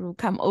question. It will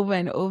come over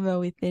and over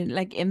within,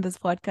 like, in this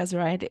podcast,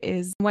 right?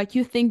 Is what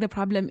you think the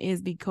problem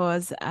is,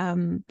 because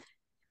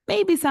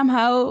maybe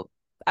somehow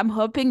I'm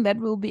hoping that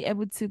we'll be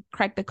able to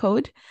crack the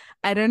code.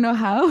 I don't know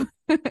how,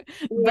 but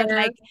Yeah.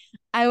 like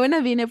I want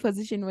to be in a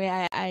position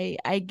where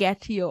I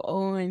get your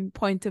own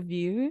point of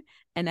view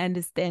and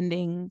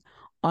understanding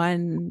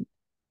on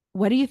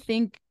what do you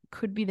think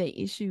could be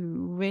the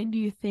issue? Where do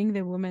you think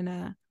the women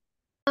are?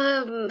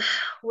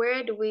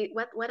 Where do we,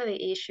 what are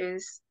the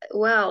issues?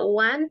 Well,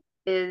 one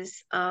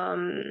is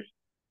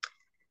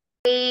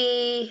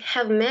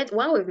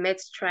we've made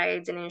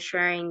strides in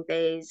ensuring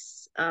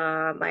there's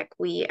like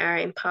we are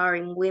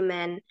empowering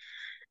women,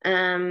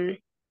 um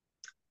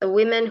the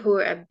women who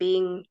are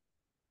being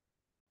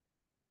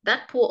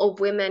that pool of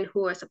women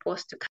who are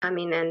supposed to come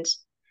in and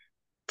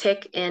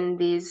take in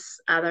these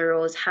other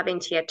roles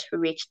haven't yet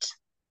reached.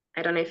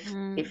 I don't know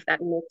if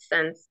that makes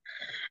sense.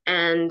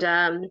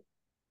 And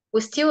we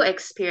still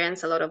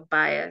experience a lot of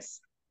bias.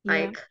 Yeah.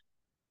 Like,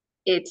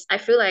 I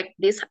feel like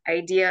this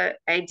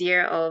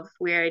idea of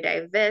we're a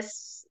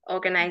diverse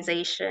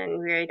organization,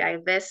 we're a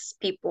diverse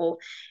people,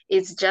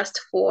 is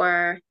just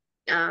for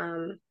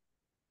the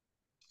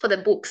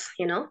books,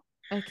 you know.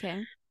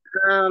 Okay.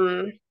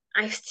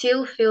 I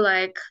still feel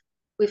like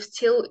we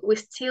still a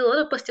lot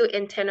of people still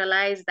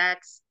internalize that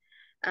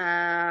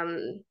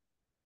um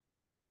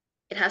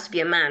it has to be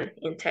a man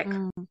in tech.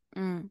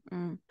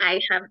 I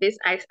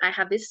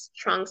have this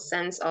strong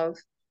sense of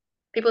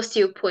people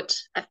still put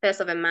a face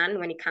of a man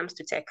when it comes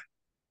to tech.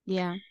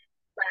 Yeah.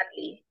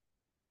 Badly,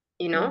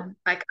 Yeah.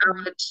 like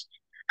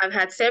I've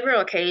had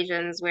several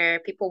occasions where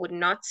people would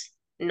not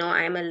know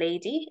I'm a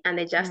lady and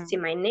they just see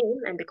my name,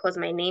 and because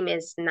my name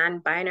is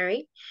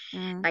non-binary,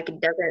 like it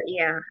doesn't,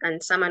 yeah,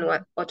 and someone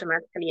would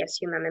automatically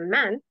assume I'm a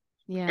man.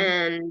 Yeah.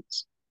 And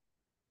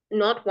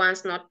not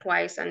once, not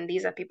twice, and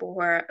these are people who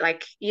are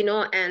like,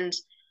 and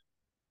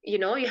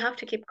you have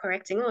to keep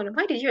correcting on,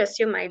 why did you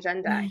assume my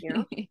gender,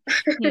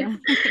 Yeah.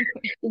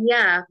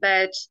 yeah,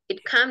 but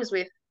it comes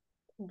with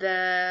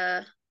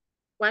the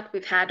what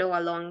we've had all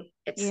along.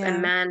 It's a Yeah.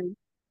 man,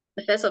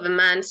 the face of a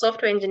man,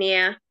 software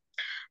engineer.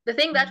 The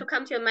thing that will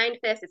come to your mind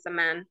first is a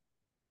man.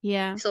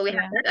 Yeah. So we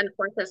have that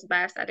unconscious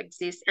bias that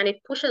exists, and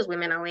it pushes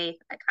women away.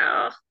 Like,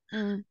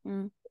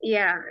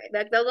 yeah,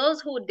 like there are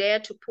those who dare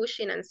to push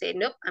in and say,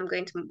 nope, I'm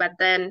going to. But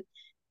then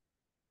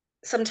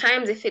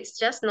sometimes, if it's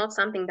just not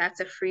something that's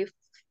a free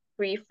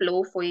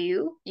flow for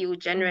you, you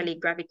generally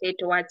gravitate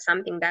towards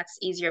something that's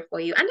easier for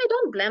you. And I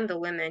don't blame the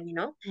women,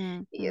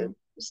 You,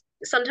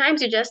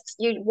 sometimes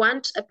you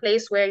want a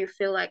place where you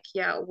feel like,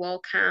 yeah,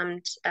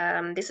 welcomed.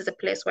 This is a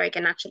place where you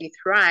can actually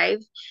thrive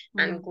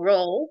and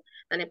grow,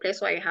 and a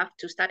place where you have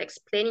to start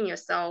explaining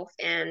yourself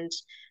and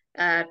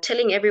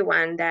telling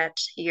everyone that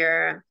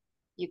you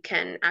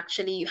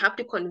have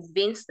to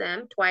convince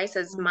them twice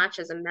as much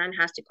as a man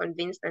has to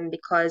convince them,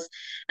 because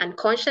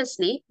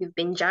unconsciously you've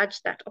been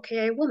judged that,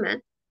 okay, a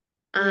woman,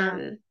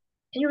 can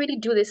you really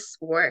do this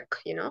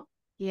work,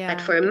 Yeah.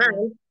 but for a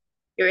man,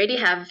 you already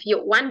have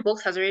your one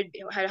box has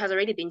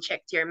already been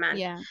checked, you're a man.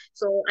 Yeah.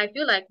 So I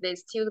feel like there's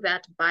still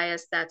that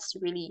bias that's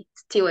really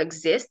still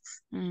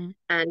exists. And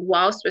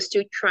whilst we're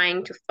still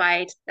trying to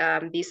fight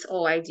this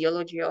whole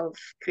ideology of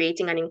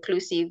creating an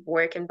inclusive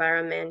work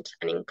environment,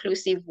 an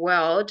inclusive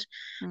world,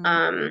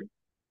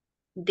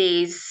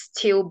 there's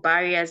still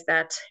barriers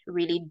that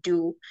really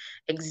do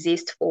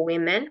exist for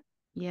women.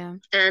 Yeah.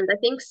 And I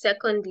think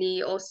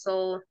secondly,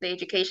 also the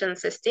education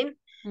system.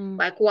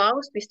 Like,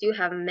 whilst we still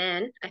have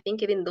men, I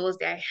think even those,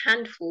 they're a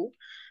handful.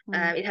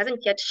 It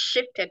hasn't yet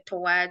shifted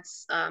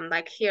towards,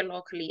 like here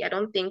locally, I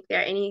don't think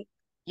there are any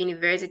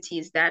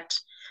universities that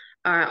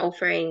are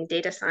offering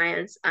data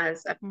science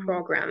as a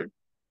program.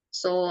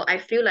 So I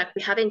feel like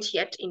we haven't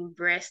yet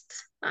embraced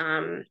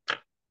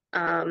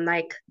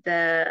like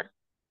the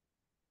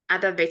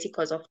other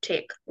verticals of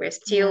tech. We're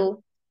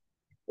still,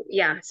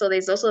 yeah. So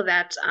there's also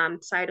that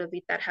side of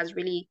it that has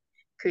really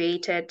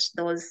created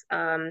those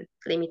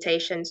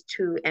limitations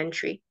to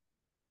entry.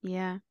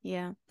 Yeah,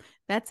 yeah.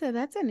 That's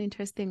an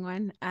interesting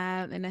one.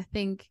 And I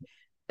think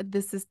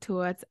this is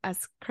towards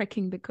us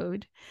cracking the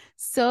code.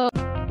 So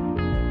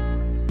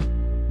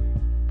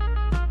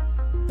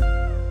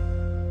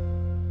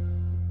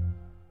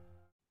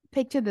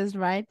picture this,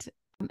 right?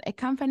 A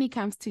company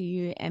comes to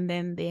you and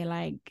then they're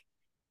like,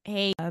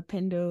 hey,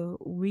 Pendo,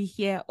 we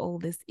hear all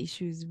these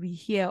issues. We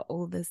hear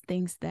all these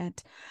things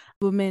that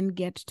women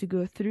get to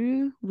go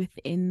through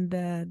within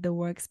the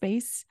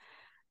workspace.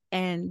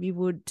 And we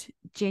would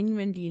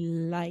genuinely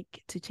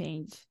like to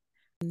change.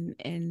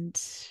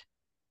 And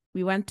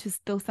we want to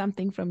steal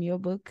something from your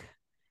book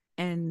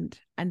and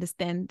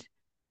understand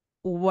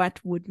what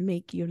would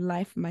make your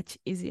life much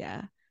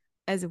easier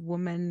as a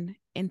woman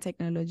in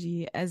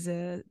technology, as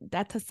a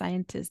data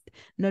scientist,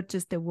 not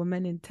just a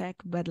woman in tech,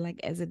 but like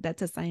as a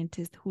data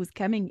scientist who's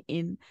coming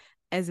in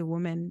as a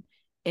woman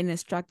in a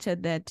structure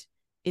that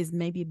is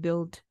maybe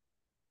built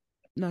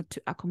not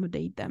to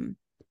accommodate them.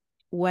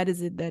 What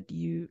is it that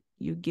you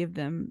give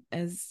them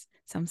as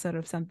some sort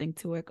of something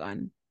to work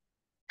on?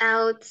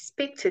 I would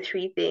speak to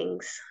three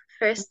things.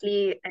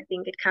 Firstly, I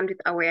think it comes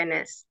with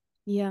awareness.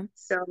 Yeah.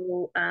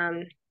 So,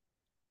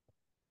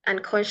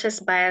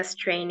 unconscious bias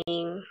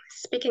training,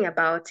 speaking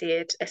about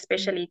it,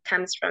 especially it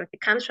comes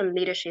from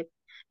leadership.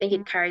 I think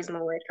it carries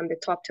more weight from the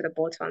top to the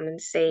bottom and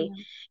say,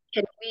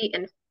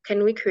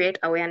 can we create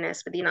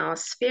awareness within our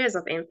spheres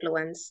of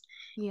influence?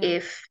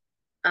 If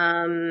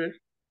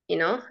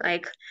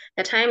like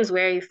the times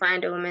where you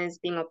find a woman is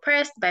being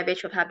oppressed by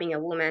virtue of having a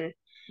woman,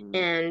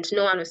 and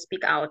no one will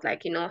speak out,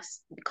 like,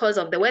 because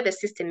of the way the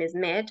system is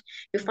made,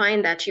 you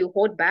find that you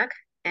hold back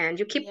and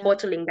you keep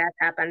bottling that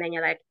up, and then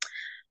you're like,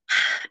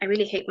 I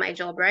really hate my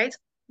job, right?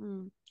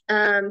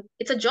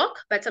 It's a joke,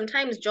 but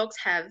sometimes jokes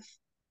are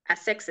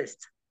sexist,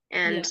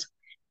 and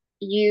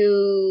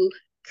you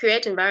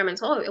create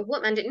environments. Oh,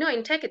 and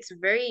in tech, it's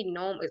very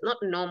normal. It's not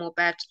normal,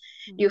 but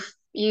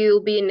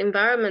you'll be in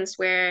environments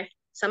where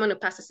someone will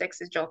pass a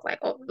sexist joke, like,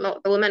 oh, no,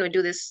 the woman will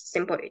do this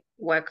simple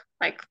work,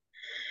 like.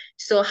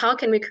 So how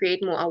can we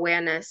create more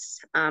awareness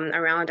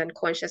around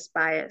unconscious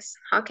bias?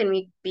 How can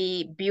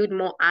we build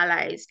more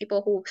allies,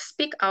 people who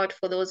speak out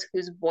for those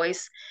whose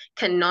voice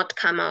cannot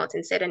come out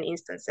in certain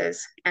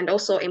instances, and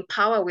also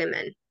empower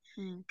women?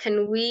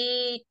 Can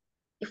we,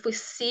 if we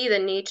see the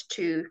need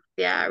to,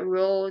 there are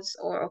roles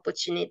or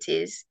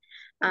opportunities,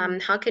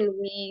 how can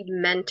we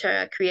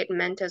create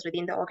mentors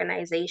within the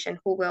organization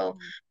who will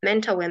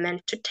mentor women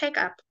to take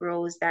up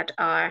roles that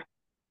are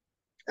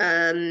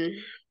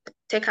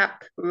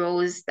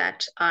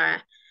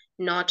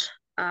not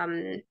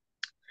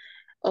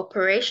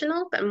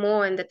operational, but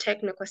more on the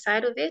technical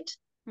side of it.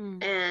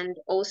 And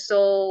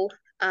also,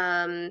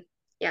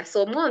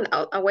 so more on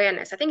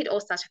awareness. I think it all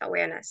starts with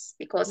awareness,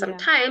 because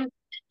sometimes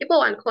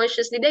people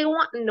unconsciously, they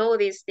want to know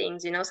these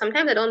things,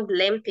 Sometimes I don't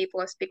blame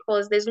people, it's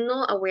because there's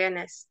no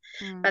awareness.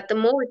 But the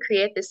more we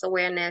create this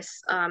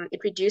awareness, it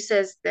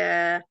reduces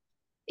in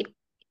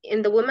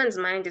the woman's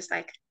mind, it's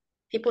like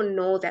people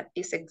know that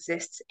this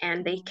exists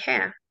and they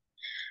care.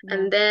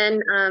 And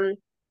then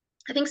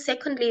I think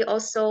secondly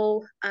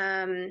also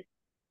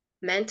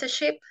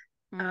mentorship.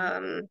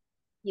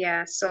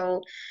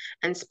 So,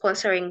 and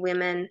sponsoring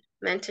women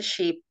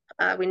mentorship.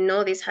 We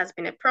know this has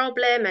been a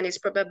problem, and it's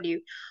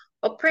probably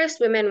oppressed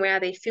women where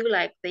they feel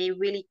like they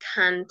really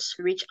can't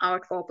reach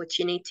out for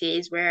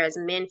opportunities, whereas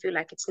men feel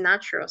like it's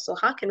natural. So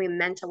how can we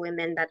mentor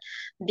women that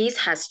this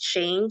has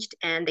changed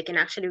and they can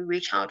actually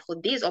reach out for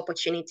these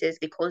opportunities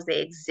because they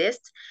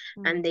exist,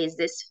 and there's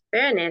this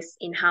fairness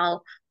in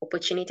how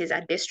opportunities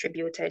are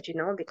distributed,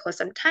 because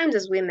sometimes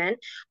as women,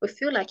 we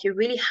feel like you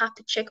really have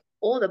to check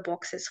all the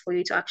boxes for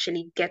you to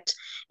actually get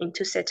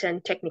into certain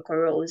technical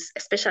roles,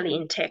 especially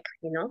in tech,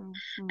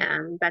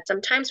 but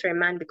sometimes for a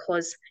man,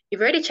 because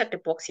you've already checked the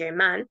box, you're a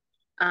man,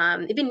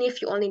 even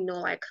if you only know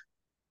like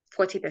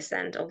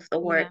 40% of the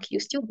work,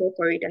 you still go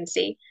for it and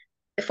say,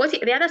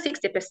 the other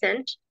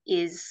 60%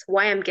 is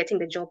why I'm getting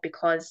the job,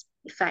 because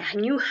if I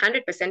knew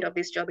 100% of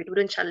this job, it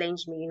wouldn't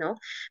challenge me,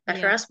 But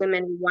for us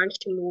women, we want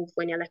to move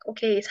when you're like,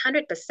 okay, it's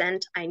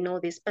 100%, I know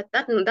this, but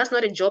that's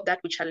not a job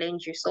that will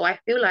challenge you. So I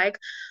feel like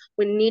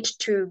we need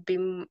to be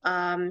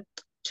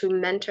to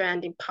mentor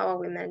and empower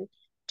women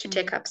to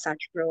take up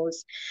such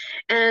roles.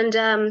 And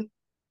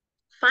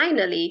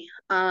finally,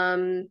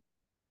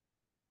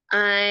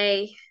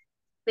 I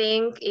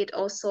think it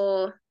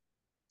also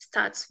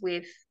starts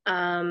with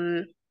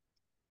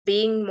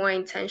being more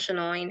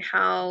intentional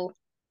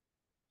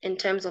in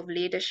terms of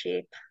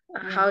leadership,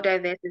 how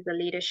diverse is the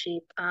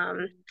leadership.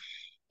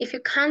 If you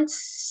can't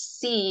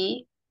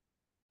see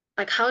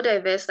like how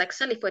diverse, like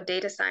certainly for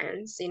data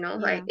science,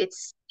 like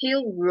it's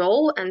still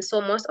raw, and so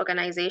most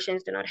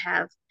organizations do not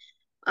have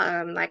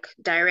like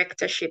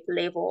directorship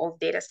level of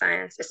data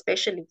science,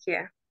 especially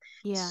here.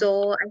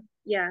 So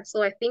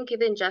I think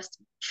even just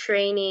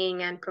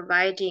training and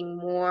providing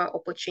more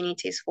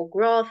opportunities for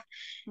growth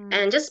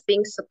and just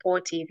being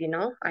supportive,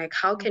 like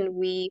how can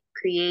we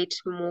create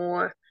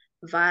more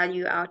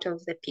value out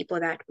of the people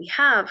that we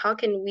have? How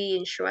can we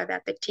ensure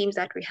that the teams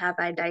that we have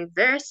are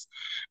diverse?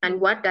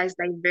 And what does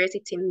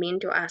diversity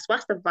mean to us?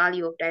 What's the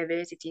value of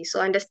diversity?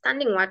 So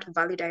understanding what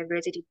value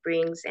diversity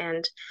brings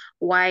and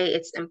why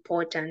it's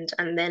important,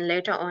 and then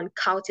later on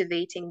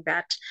cultivating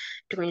that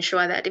to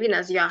ensure that even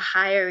as you're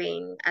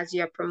hiring, as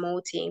you're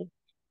promoting,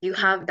 you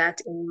have that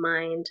in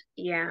mind.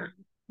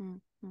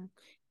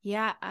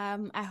 Yeah,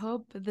 I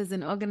hope there's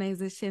an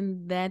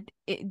organization that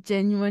it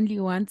genuinely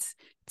wants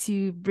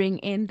to bring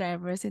in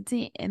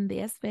diversity in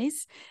their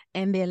space,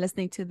 and they're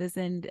listening to this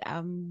and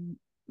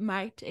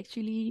might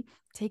actually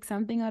take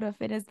something out of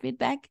it as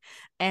feedback.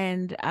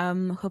 And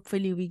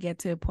hopefully we get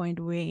to a point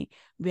where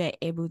we're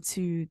able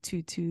to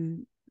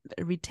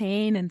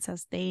retain and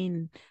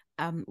sustain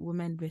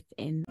women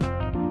within.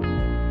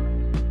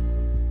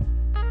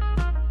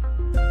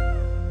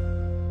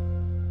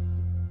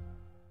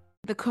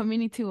 The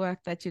community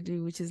work that you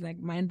do, which is like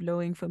mind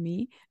blowing for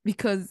me,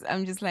 because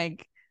I'm just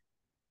like,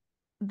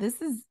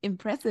 this is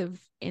impressive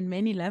in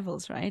many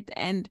levels, right?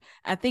 And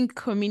I think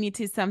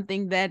community is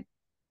something that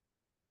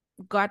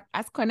got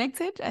us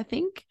connected, I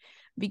think,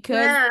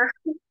 because Yeah.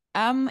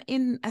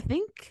 I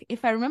think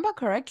if I remember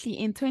correctly,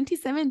 in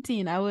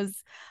 2017, I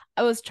was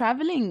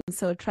traveling,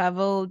 so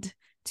traveled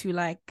to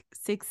like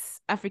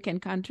 6 African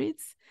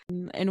countries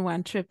in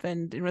one trip,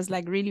 and it was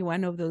like really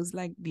one of those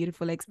like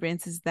beautiful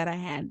experiences that I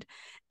had.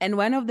 And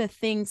one of the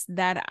things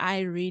that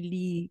I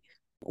really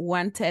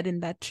wanted in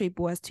that trip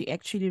was to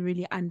actually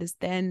really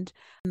understand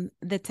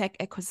the tech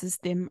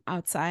ecosystem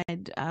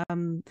outside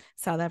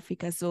South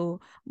Africa.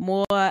 So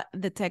more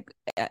the tech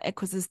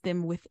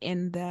ecosystem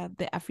within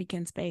the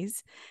African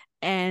space.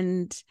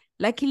 And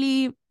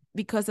luckily,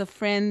 because of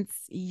friends,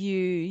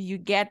 you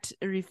get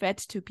referred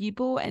to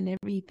people and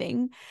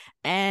everything.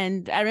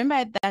 And I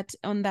remember that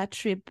on that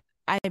trip,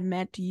 I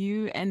met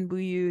you, and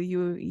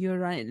you're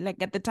running,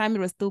 like at the time it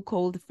was still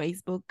called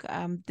Facebook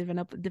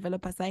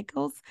developer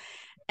cycles,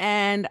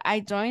 and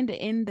I joined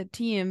in the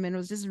team, and it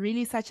was just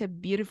really such a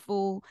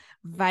beautiful,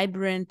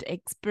 vibrant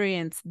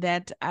experience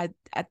that I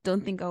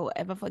don't think I'll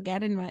ever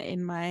forget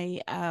in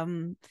my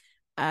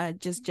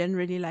just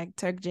generally like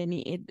Turk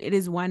journey. It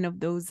is one of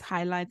those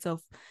highlights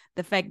of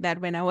the fact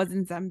that when I was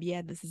in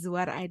Zambia, this is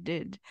what I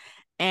did.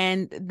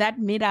 And that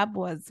meetup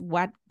was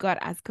what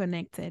got us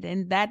connected.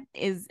 And that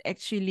is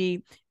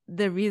actually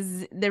the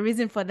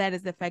reason for that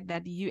is the fact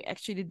that you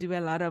actually do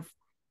a lot of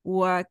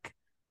work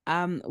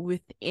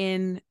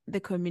within the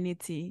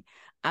community.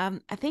 I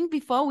think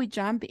before we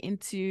jump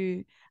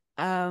into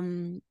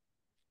all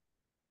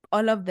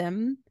of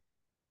them,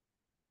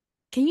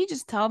 can you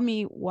just tell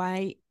me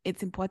why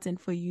it's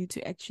important for you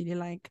to actually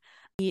like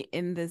be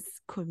in this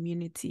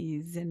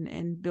communities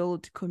and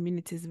build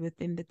communities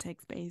within the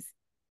tech space?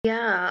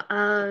 Yeah,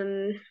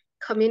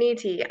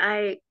 community.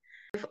 I've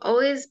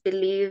always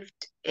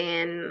believed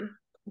in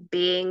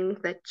being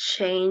the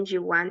change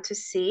you want to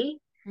see.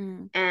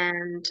 Mm,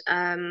 And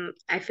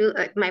I feel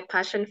like my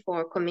passion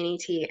for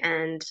community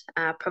and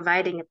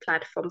providing a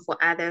platform for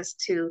others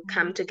to mm,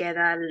 come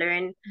together,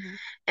 learn, mm,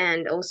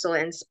 and also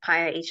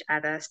inspire each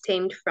other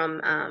stemmed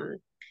from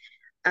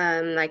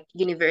like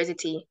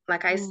university.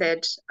 Like I mm,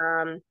 said,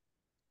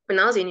 when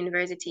I was in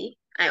university,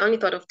 I only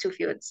thought of two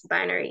fields,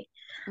 binary.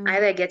 mm,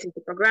 Either I get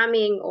into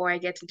programming or I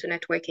get into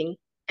networking.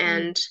 mm,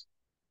 And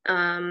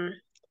um,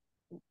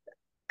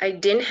 I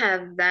didn't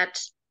have that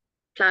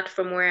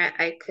platform where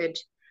I could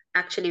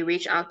actually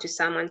reach out to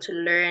someone to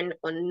learn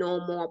or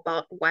know more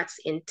about what's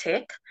in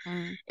tech.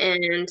 mm,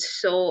 And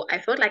so I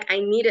felt like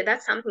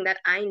that's something that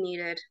I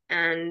needed.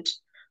 And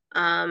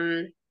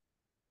um,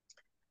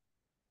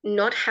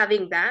 not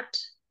having that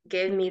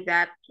gave me mm,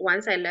 that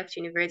once I left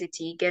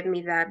university, gave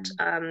me that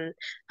mm,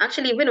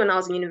 actually even when I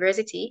was in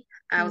university,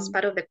 I was mm.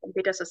 part of the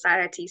computer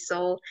society.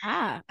 So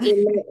Ah,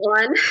 in my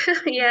own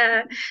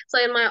yeah,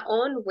 so in my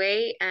own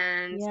way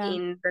and yeah.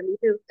 in the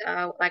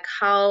little like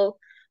how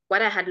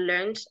what I had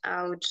learned,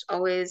 I would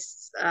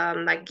always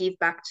like give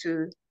back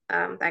to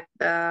like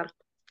the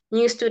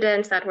new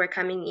students that were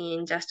coming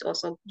in, just to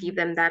also give Mm,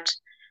 them that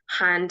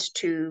hand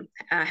to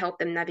help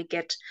them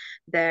navigate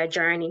their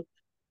journey.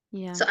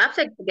 yeah. So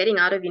after getting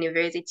out of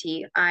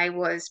university, I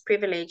was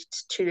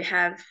privileged to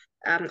have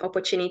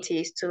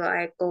opportunities to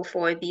like go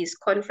for these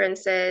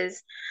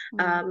conferences,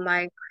 Mm,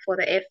 like for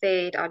the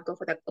F8, I'd go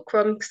for the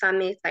Chrome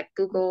Summit, like mm,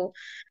 Google,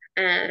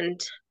 and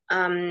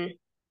um,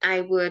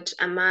 I would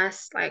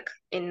amass like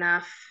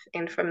enough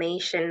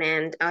information,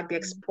 and I'd be mm,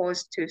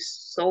 exposed to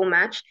so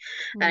much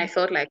that I mm,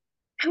 felt like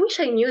I wish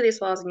I knew this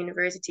while I was in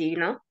university,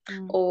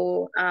 mm,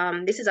 or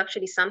this is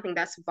actually something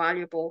that's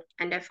valuable,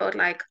 and I felt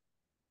like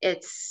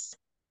it's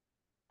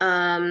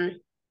um,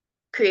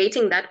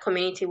 creating that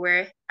community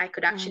where I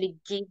could mm, actually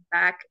give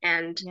back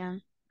and yeah.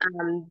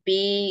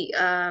 be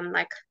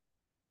like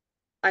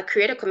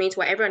create a community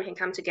where everyone can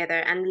come together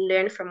and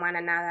learn from one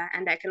another.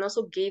 And I can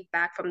also give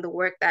back from the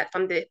work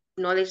from the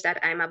knowledge that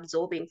I'm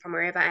absorbing from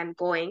wherever I'm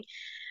going.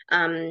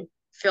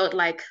 Felt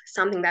like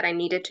something that I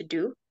needed to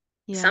do,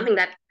 Yeah. something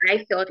that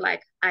I felt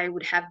like I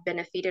would have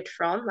benefited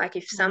from. Like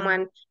if Mm,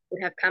 someone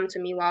would have come to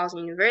me while I was in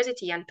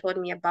university and told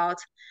me about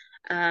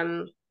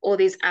all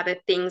these other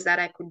things that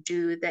I could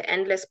do, the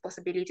endless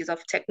possibilities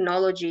of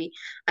technology,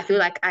 I feel mm,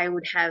 like I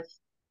would have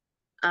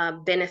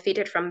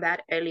benefited from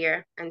that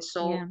earlier. And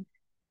so yeah.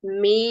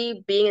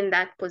 me being in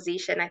that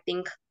position, I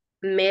think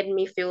made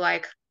me feel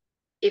like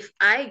if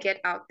I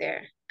get out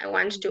there, I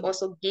want to Mm,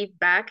 also give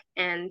back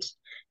and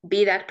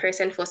be that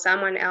person for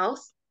someone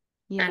else.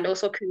 and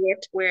also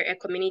create where a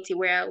community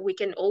where we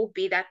can all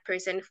be that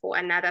person for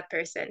another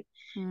person.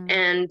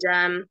 And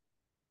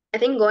I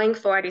think going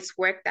forward, it's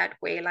worked that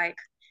way. Like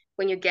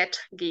when you get,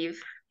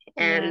 give,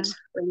 and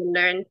when you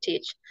learn,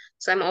 teach.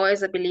 So I'm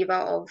always a believer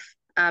of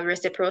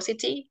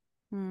reciprocity.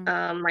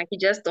 Like you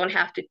just don't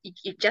have to,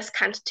 you just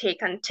can't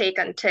take and take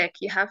and take.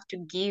 You have to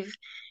give,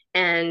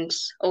 and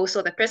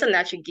also the person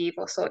that you give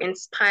also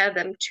inspire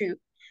them to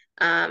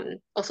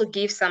also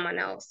give someone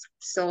else.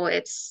 So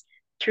it's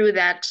through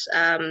that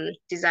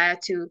desire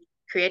to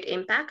create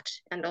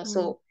impact and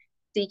also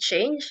see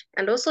change.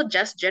 And also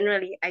just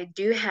generally, I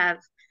do have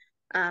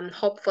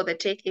hope for the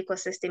tech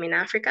ecosystem in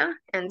Africa.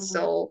 And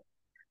so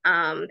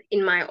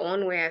in my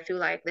own way, I feel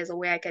like there's a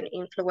way I can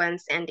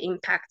influence and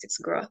impact its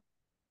growth.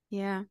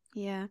 Yeah,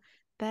 yeah.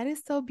 That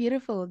is so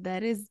beautiful.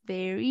 That is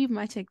very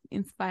much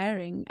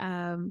inspiring.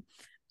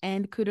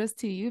 And kudos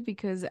to you,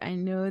 because I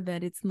know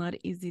that it's not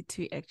easy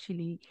to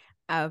actually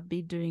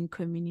be doing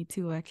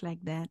community work like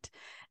that.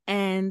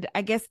 And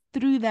I guess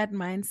through that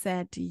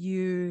mindset,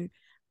 you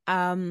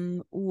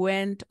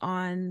went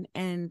on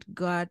and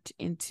got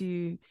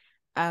into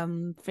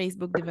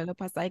Facebook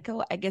developer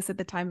cycle. I guess at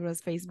the time it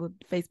was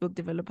Facebook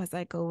developer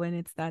cycle when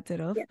it started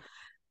off.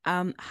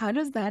 Yeah. How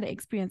does that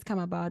experience come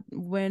about?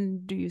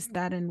 When do you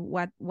start, and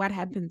what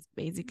happens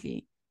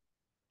basically?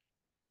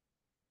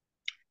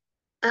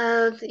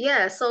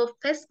 Yeah, so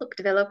Facebook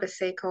developer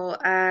cycle.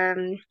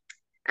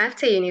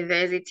 After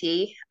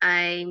university,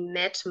 I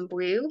met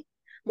Mbuyu.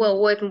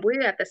 Well, with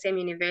Mbuyu at the same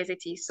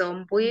university. So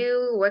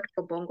Mbuyu worked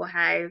for Bongo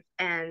Hive,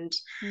 and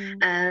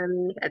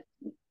at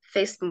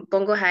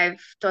Bongo Hive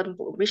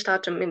reached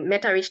out to me,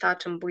 Meta reached out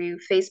to Mbuyu,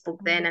 Facebook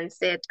then, and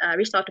said,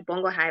 reached out to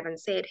Bongo Hive and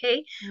said,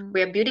 hey,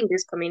 we are building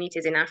these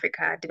communities in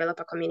Africa,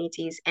 developer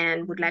communities,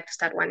 and would like to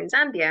start one in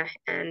Zambia.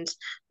 And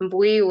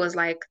Mbuyu was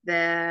like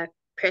the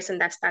person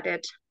that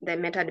started the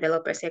Meta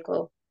Developer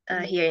Circle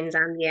here in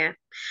Zambia.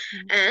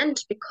 And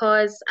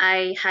because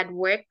I had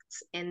worked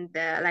in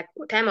the like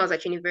time I was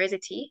at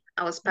university,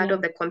 I was part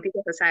of the computer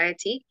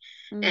society,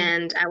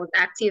 and I was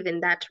active in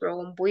that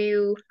role.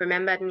 Mbuyu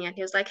remembered me and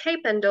he was like, hey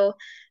Pendo,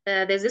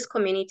 there's this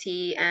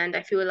community and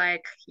I feel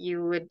like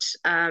you would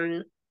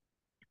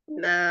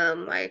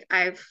like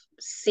I've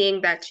seen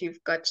that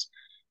you've got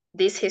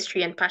this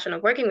history and passion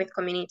of working with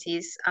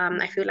communities.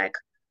 I feel like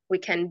we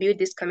can build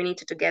this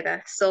community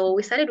together. So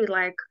we started with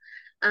like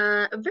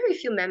very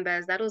few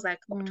members. That was like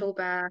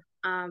October.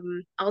 I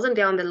wasn't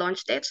there on the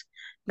launch date,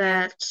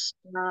 but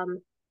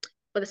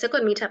for the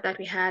second meetup that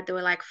we had, there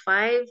were like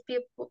 5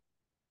 people,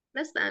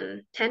 less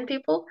than 10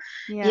 people.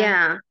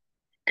 Yeah.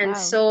 And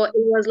so it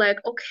was like,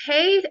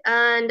 okay.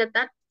 And at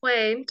that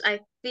point, I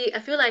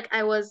feel like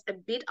I was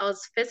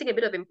facing a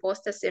bit of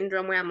imposter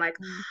syndrome where I'm like,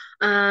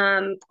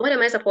 what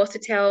am I supposed to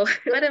tell?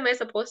 What am I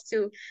supposed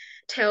to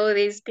tell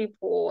these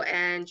people?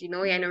 And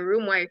you're in a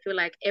room where you feel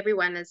like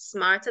everyone is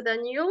smarter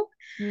than you.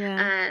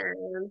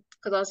 And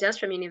because I was just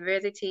from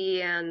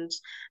university and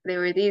there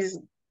were these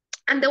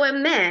and there were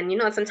men,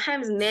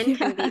 sometimes men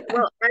can be,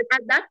 well,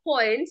 at that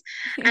point,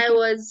 I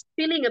was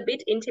feeling a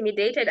bit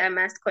intimidated, I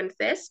must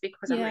confess,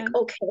 because I'm like,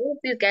 okay,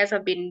 these guys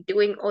have been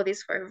doing all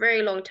this for a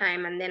very long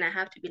time, and then I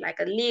have to be like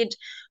a lead.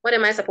 What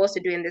am I supposed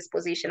to do in this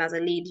position as a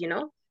lead,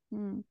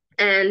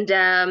 And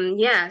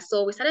yeah,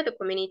 so we started the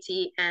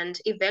community, and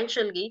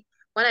eventually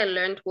what I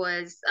learned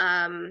was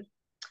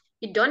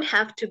you don't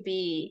have to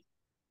be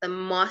the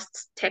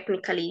most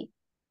technically,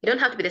 you don't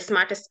have to be the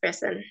smartest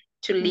person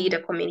to lead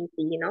a community.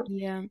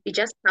 You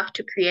just have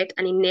to create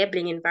an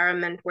enabling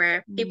environment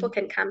where people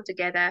can come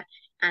together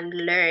and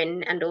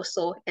learn and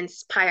also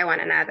inspire one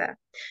another.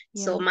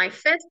 So my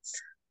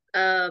first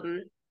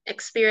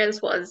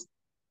experience was,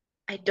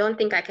 I don't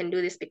think I can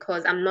do this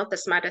because I'm not the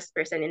smartest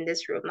person in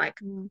this room. Like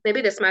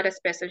maybe the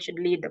smartest person should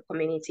lead the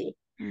community,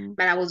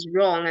 but I was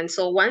wrong. And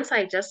so once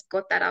I just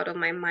got that out of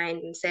my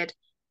mind and said,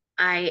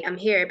 I am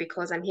here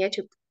because I'm here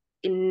to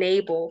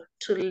enable,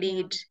 to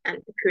lead, and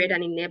to create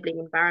an enabling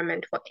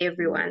environment for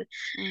everyone.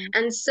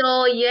 And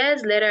so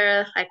years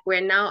later, like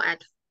we're now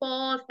at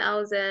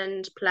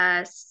 4,000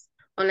 plus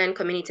online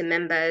community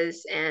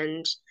members,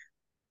 and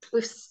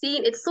we've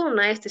seen it's so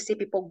nice to see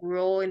people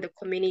grow in the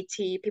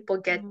community, people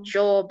get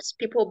jobs,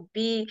 people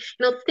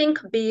think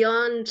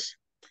beyond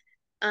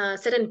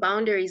certain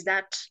boundaries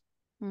that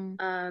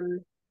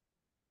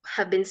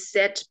have been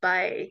set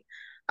by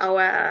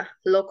our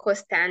local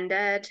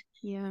standard.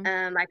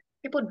 Like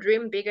people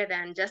dream bigger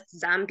than just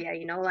Zambia,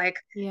 like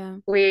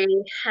we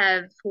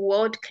have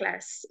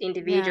world-class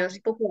individuals,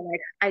 people who are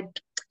like,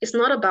 it's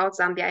not about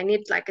Zambia. I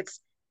need like it's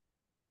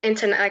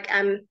internet, like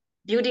I'm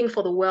building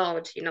for the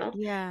world,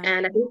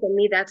 And I think for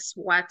me that's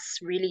what's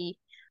really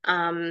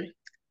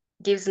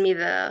gives me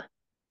the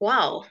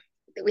wow.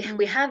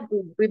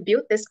 We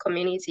built this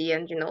community,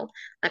 and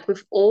like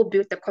we've all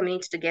built the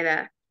community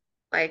together.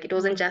 Like it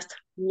wasn't just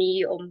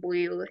me or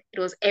Mbuyu, it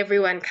was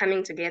everyone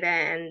coming together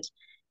and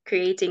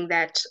creating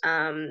that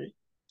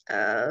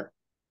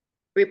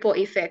ripple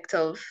effect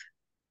of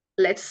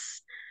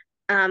let's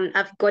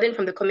I've gotten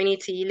from the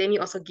community, let me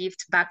also give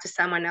back to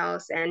someone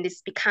else, and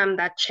it's become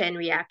that chain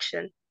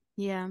reaction.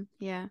 Yeah,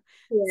 yeah.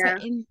 So Yeah.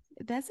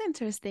 that's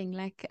interesting.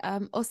 Like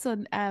also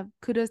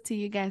kudos to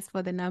you guys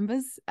for the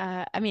numbers.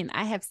 I mean,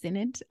 I have seen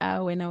it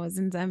when I was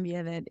in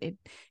Zambia that it's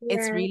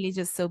Yeah. really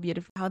just so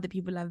beautiful how the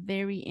people are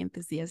very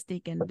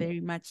enthusiastic and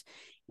very much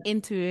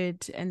into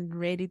it and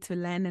ready to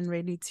learn and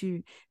ready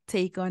to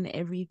take on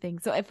everything.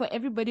 So for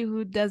everybody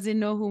who doesn't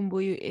know who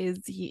Mbuyu is,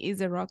 he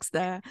is a rock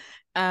star,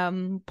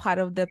 part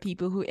of the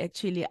people who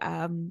actually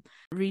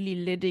really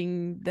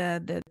leading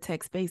the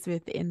tech space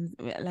within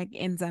like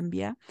in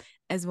Zambia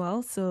as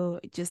well. So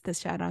just a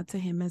shout out to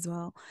him as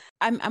well.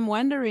 I'm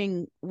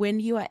wondering when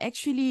you are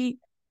actually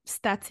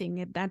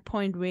starting at that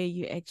point where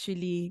you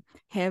actually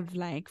have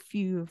like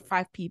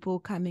 5 people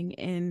coming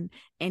in,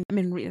 and I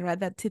mean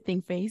rather to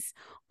think phase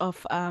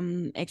of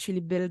actually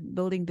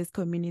building this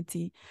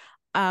community.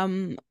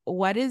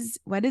 What is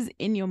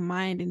in your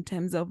mind in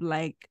terms of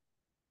like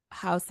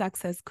how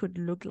success could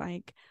look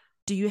like?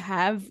 Do you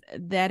have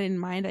that in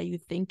mind? Are you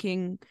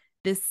thinking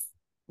this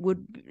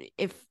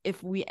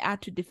if we are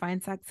to define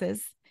success,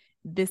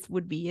 this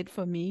would be it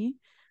for me?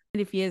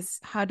 And if yes,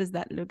 how does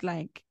that look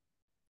like?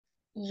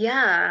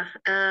 Yeah.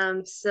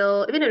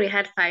 So even though we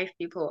had 5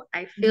 people,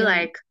 I feel Yeah.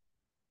 like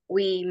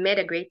we made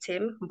a great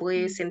team,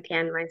 Boy, Mm, Cynthia,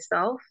 and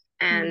myself,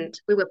 mm, and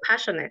we were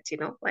passionate,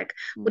 like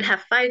would mm,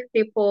 have 5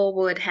 people,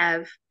 would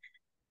have,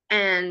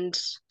 and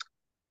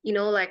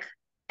like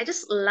I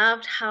just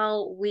loved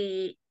how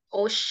we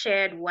all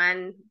shared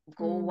one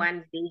goal, mm,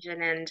 one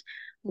vision, and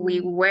we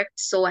mm, worked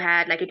so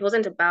hard. Like it was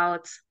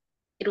about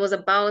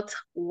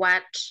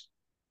what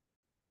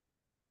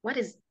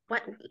is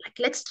what like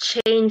let's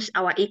change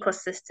our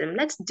ecosystem,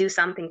 let's do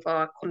something for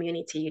our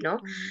community.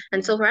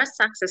 And so mm, for us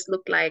success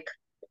looked like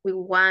we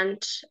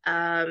want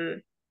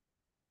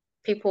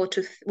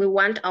we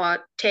want our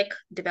tech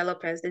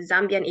developers, the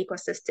Zambian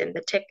ecosystem,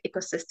 the tech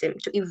ecosystem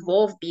to mm,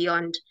 evolve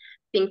beyond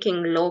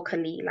thinking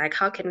locally. Like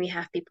how can we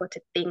have people to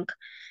think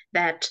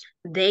that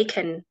they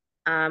can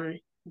um,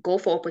 go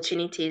for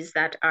opportunities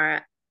that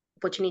are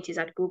opportunities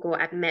at Google,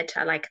 at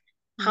Meta, like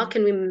how mm.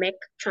 can we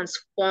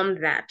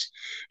transform that?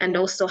 And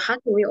Yeah. also how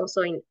can we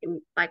also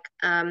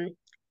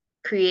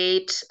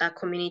create a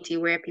community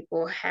where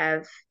people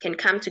can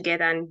come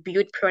together and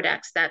build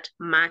products that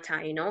matter,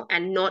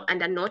 and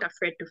are not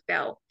afraid to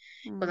fail.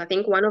 Because Mm, I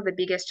think one of the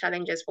biggest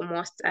challenges for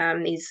most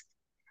is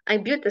I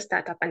built the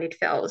startup and it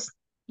fails.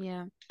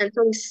 yeah. And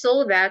so we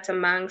saw that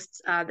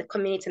amongst the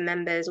community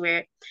members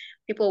where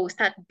people will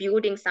start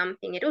building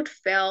something, it would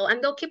fail,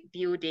 and they'll keep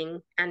building.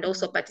 And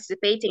also Mm,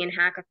 participating in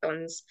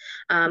hackathons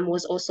mm,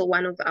 was also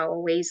one of our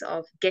ways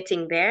of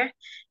getting there.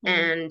 mm,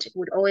 And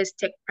would always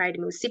take pride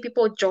in, we see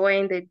people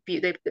join, they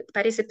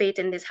participate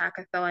in this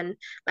hackathon,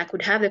 like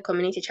would have the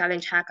community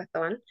challenge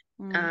hackathon.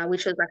 mm,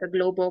 Which was like a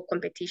global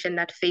competition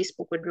that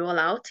Facebook would roll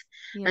out.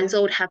 And yeah.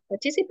 so would have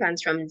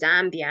participants from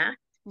Zambia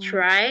Mm,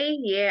 try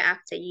year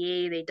after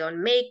year, they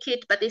don't make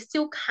it, but they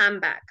still come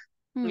back,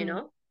 you mm,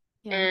 know?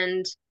 yeah.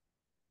 And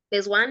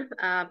there's one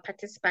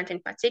participant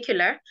in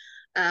particular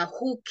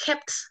who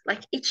kept,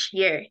 like each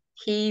year,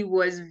 he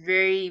was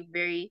very,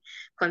 very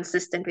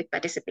consistent with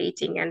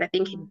participating. And I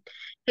think Mm,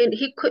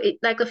 he could,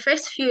 like the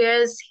first few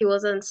years, he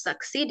wasn't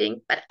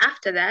succeeding, but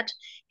after that,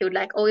 he would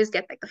like always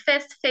get like the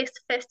first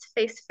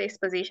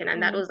position.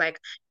 And that mm, was like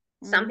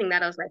mm. something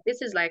that I was like,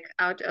 this is like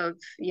out of,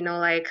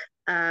 like,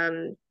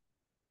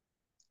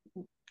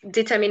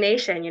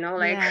 determination,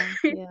 like Yeah,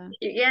 yeah.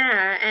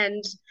 yeah.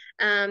 And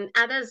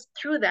others,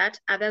 through that,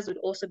 others would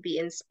also be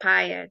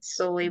inspired.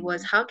 So it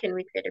was, Mm, how can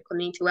we create a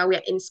community where we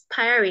are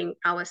inspiring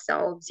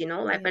ourselves,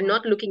 like we're yeah.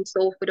 not looking,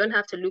 so we don't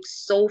have to look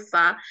so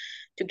far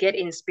to get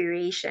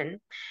inspiration.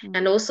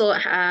 And Mm, also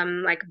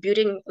like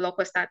building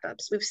local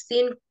startups, we've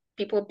seen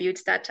people build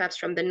startups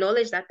from the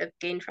knowledge that they've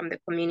gained from the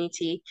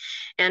community,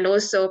 and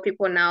also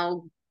people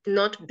now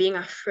not being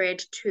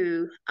afraid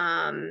to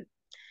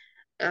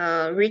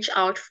reach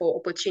out for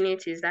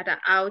opportunities that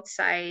are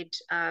outside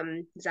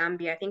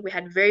Zambia. I think we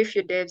had very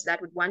few devs that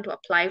would want to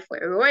apply for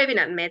it, or even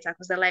at Meta,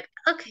 because they're like,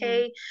 mm,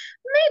 okay,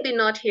 maybe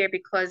not here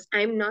because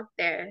I'm not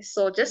there.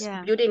 So just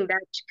yeah. building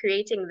that,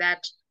 creating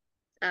that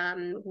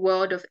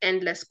world of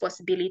endless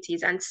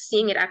possibilities and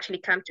seeing Mm, it actually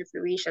come to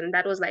fruition.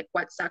 That was like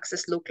what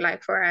success looked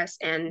like for us.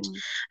 And mm,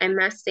 I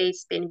must say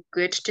it's been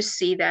good to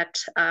see that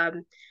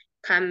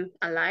come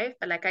alive.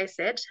 But like I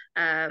said,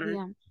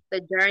 yeah.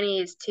 the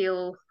journey is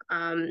still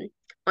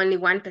only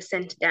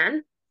 1%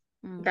 done,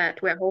 Mm,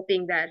 but we're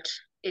hoping that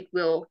it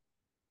will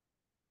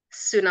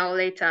sooner or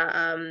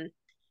later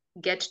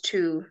get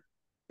to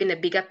in a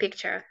bigger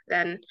picture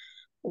than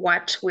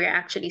what we're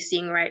actually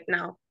seeing right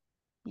now.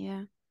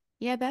 yeah.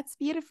 Yeah, that's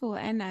beautiful.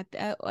 And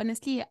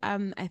honestly,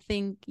 I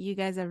think you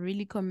guys are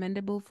really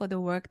commendable for the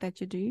work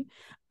that you do.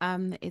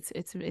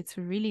 It's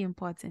really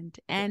important.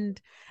 And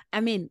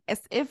I mean,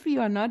 as if you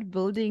are not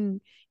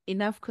building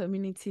enough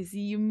communities,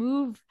 you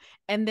move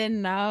and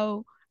then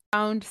now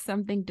found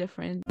something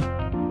different.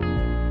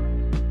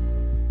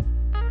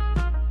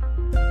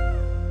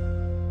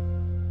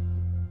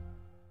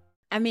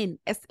 I mean,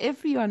 as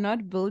if you are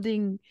not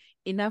building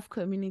enough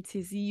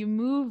communities, you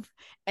move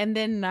and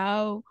then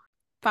now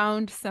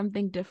found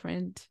something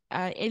different.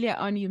 Earlier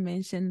on, you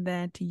mentioned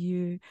that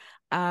you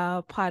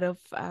are part of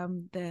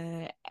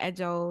the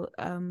Agile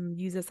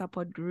user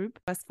support group.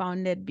 It was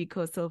founded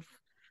because of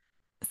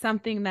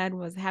something that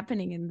was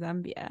happening in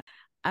Zambia.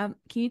 Can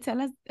you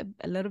tell us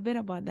a little bit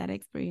about that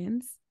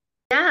experience?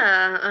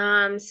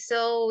 Yeah,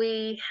 so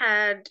we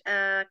had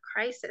a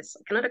crisis,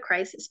 not a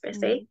crisis per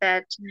se,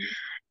 that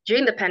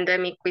during the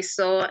pandemic we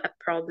saw a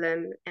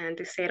problem and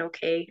we said,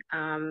 okay,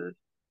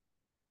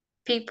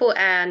 people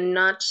are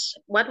not,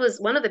 what was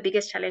one of the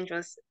biggest challenge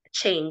was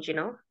change,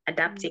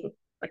 adapting.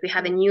 Like we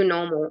have a new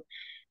normal.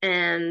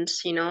 And,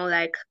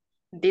 like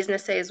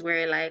businesses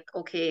were like,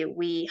 okay,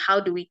 how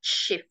do we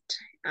shift?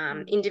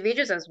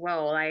 Individuals as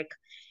well, like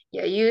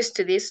you're used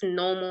to this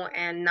normal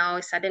and now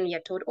suddenly you're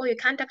told, oh, you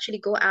can't actually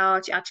go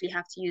out. You actually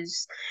have to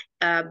use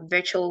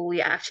virtual.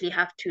 You have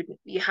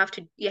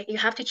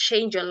to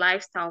change your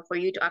lifestyle for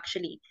you to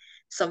actually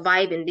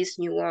survive in this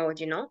new world.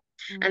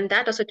 And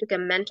that also took a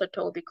mental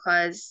toll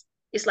because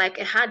it's like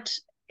a hard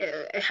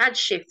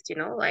shift,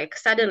 like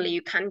suddenly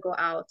you can't go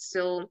out.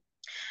 So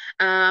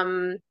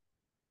um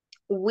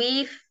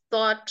we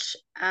thought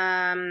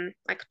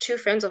like two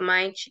friends of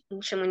mine,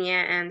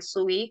 Shimunya and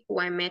Sui, who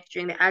I met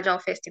during the Agile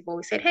Festival,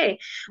 we said, hey,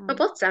 we're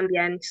both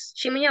Zambians.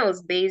 Shimunya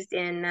was based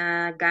in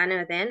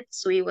Ghana then,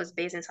 Sui was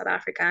based in South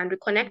Africa, and we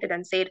connected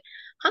and said,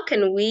 how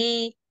can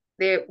we,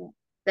 they're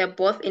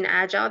both in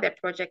Agile, their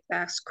project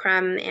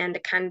Scrum and the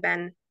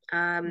Kanban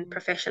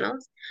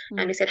professionals.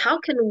 And we said, how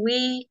can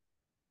we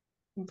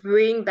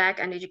bring back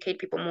and educate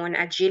people more on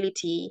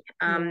agility,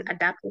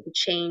 adapting to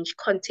change,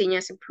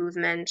 continuous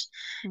improvement.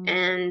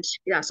 And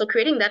yeah, so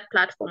creating that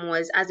platform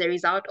was as a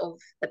result of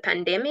the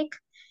pandemic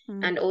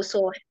and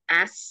also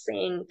us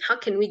saying, how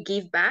can we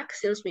give back?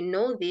 Since we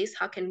know this,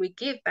 how can we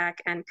give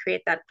back and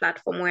create that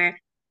platform where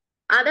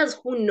others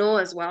who know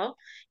as well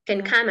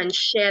can come and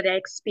share their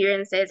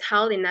experiences,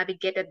 how they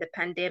navigated the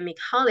pandemic,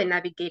 how they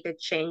navigated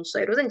change. So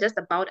it wasn't just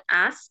about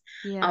us,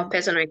 our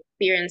personal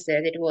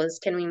experiences. It was,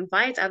 can we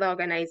invite other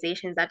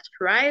organizations that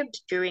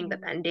thrived during the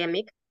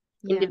pandemic,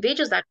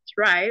 individuals that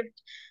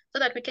thrived, so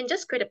that we can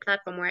just create a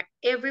platform where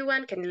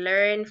everyone can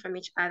learn from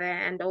each other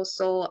and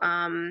also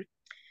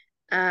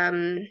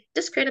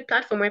just create a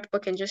platform where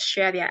people can just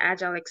share their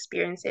agile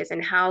experiences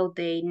and how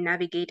they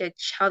navigate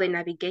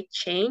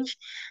change,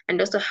 and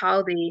also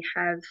how they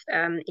have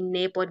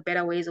enabled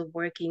better ways of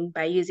working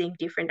by using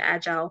different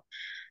agile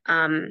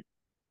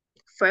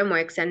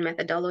frameworks and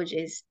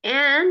methodologies.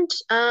 And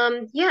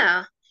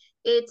yeah,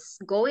 it's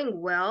going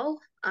well.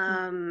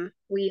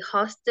 We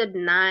hosted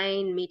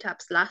 9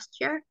 meetups last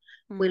year.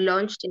 We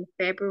launched in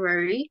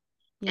February,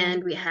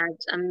 and we had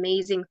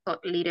amazing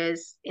thought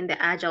leaders in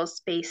the agile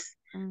space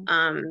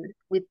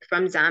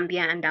from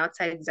Zambia and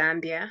outside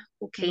Zambia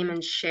who came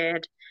and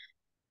shared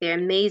their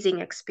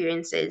amazing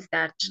experiences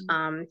that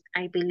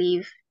I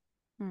believe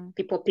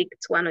people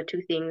picked one or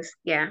two things.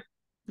 Yeah.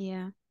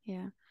 Yeah.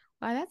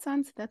 Wow, that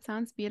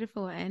sounds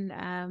beautiful, and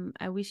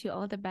I wish you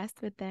all the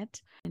best with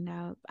that. And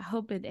I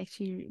hope it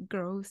actually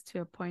grows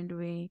to a point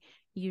where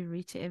you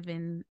reach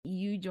even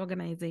huge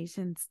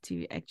organizations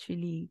to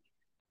actually,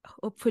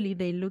 hopefully,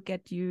 they look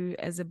at you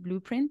as a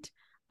blueprint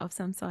of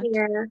some sort.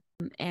 Yeah.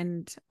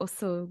 And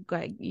also,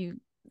 I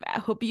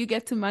hope you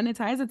get to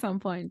monetize at some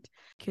point,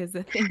 because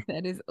I think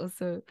that is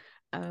also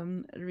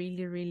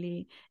really,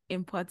 really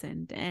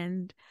important.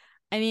 And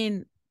I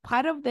mean,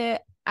 part of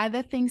the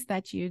other things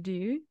that you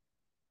do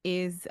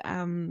is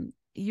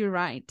you're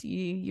right,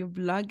 you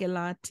blog a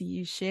lot,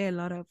 you share a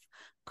lot of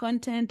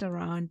content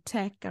around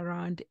tech,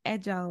 around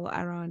agile,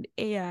 around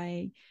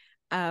AI,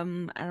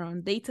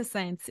 around data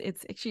science.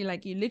 It's actually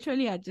like you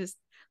literally are just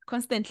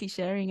constantly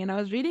sharing. And I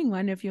was reading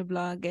one of your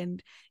blog,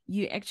 and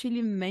you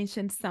actually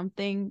mentioned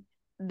something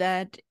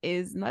that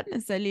is not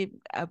necessarily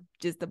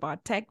just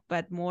about tech,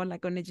 but more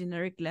like on a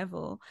generic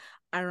level,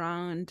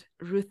 around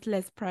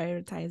ruthless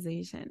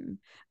prioritization,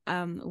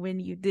 when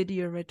you did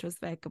your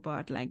retrospect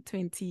about like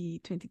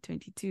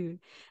 2022.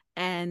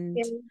 And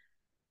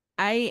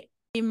I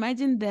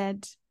imagine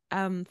that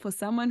for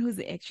someone who's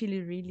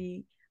actually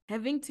really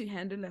having to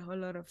handle a whole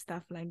lot of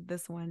stuff like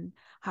this one,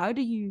 how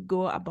do you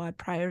go about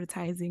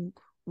prioritizing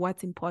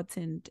what's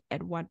important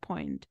at what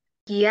point?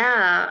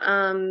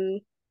 Yeah,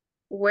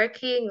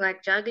 working,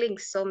 like juggling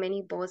so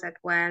many balls at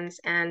once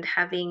and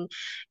having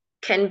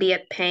can be a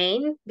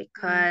pain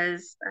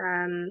because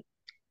I'm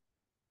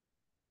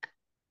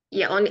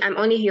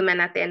only human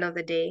at the end of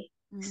the day.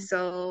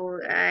 So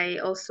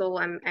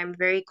I'm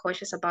very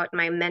cautious about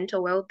my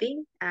mental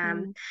well-being. I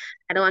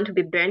don't want to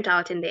be burnt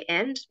out in the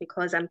end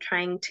because I'm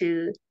trying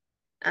to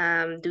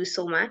do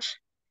so much.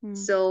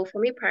 So for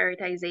me,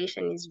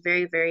 prioritization is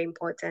very, very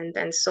important.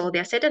 And so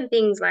there are certain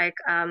things like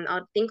I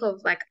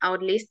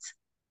would list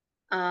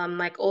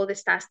like all the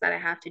tasks that I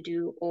have to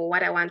do or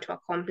what I want to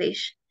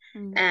accomplish.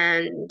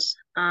 And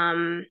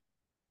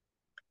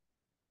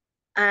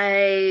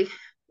I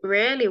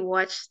rarely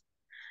watch.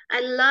 I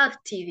love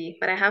TV,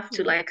 but I have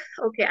to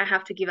okay, I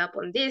have to give up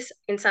on this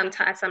at some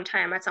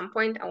time. At some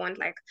point, I want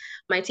like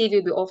my TV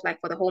will be off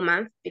like for the whole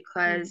month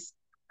because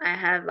I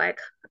have like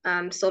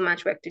so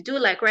much work to do.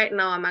 Like right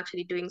now, I'm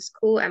actually doing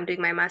school. I'm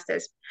doing my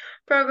master's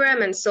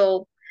program, and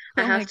so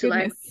I Oh my have to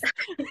like goodness.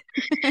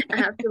 I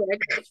have to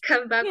like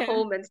come back Yeah.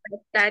 home and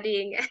start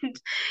studying, and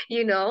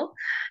you know,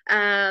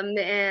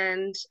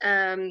 and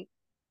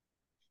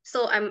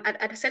so I'm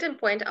at a certain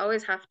point, I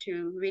always have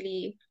to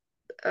really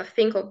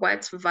think of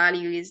what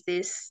value is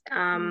this,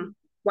 Mm,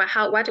 what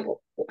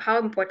how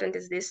important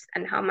is this,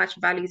 and how much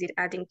value is it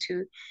adding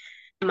to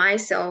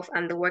myself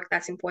and the work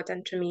that's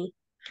important to me.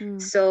 mm,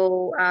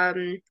 So,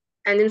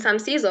 and in some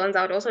seasons,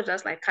 I would also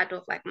just like cut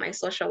off like my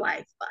social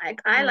life. Like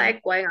I yeah.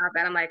 like going out,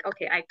 but I'm like,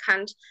 okay, I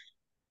can't.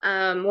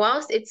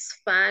 Whilst it's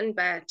fun,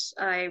 but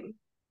I'm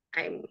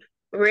I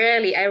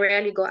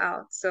rarely go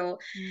out. So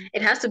Mm.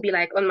 it has to be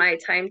like on my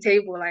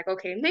timetable, like,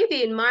 okay,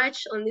 maybe in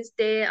March on this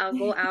day I'll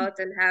go out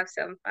and have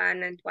some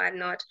fun and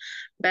whatnot.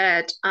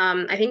 But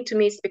I think to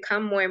me it's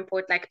become more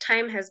important. Like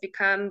time has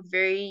become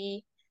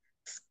very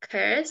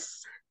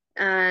scarce,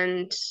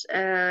 and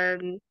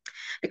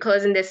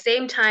because in the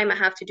same time I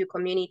have to do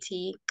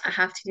community, I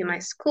have to do my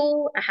Mm,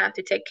 school, I have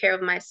to take care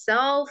of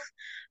myself,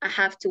 I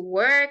have to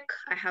work,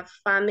 I have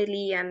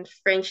family and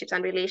friendships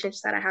and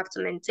relationships that I have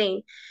to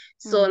maintain.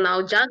 So mm,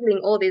 now juggling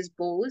all these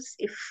balls,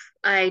 if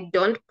I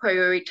don't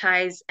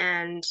prioritize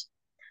and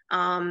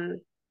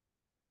um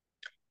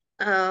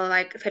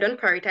like if I don't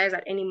prioritize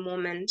at any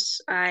moment,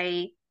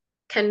 I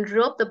can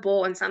drop the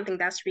ball on something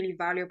that's really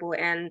valuable,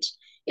 and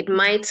it mm,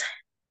 might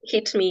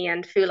hit me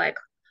and feel like,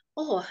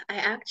 oh, I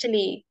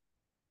actually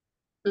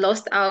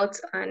lost out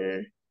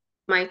on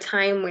my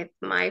time with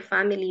my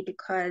family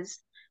because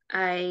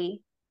I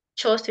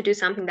chose to do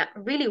something that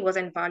really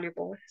wasn't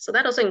valuable. So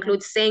that also yeah.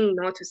 includes saying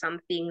no to some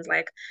things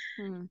like,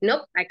 Mm,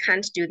 nope, I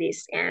can't do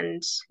this,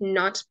 and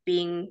not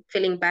feeling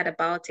bad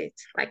about it.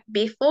 Like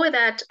before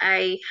that,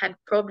 I had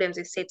problems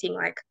with setting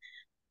like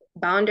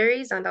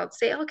boundaries, and I would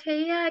say,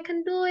 okay, yeah, I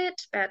can do it.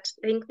 But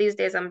I think these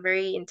days I'm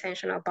very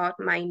intentional about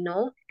my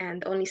no,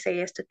 and only say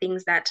yes to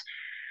things that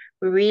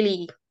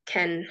really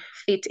can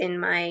fit in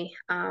my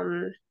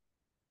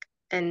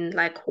and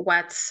like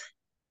what's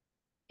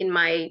in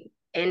my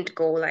end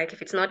goal. Like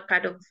if it's not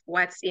part of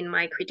what's in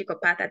my critical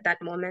path at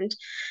that moment,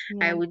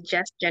 I yeah. would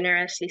just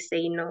generously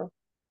say no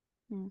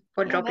Mm.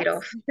 or Yeah, drop it that's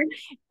off.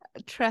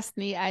 trust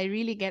me, I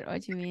really get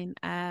what you mean.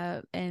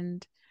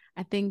 And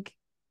I think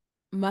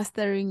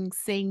mastering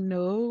saying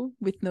no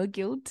with no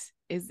guilt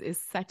is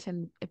such a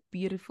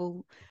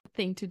beautiful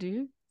thing to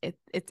do.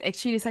 It's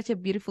actually such a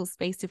beautiful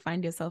space to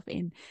find yourself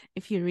in.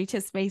 If you reach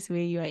a space where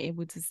you are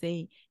able to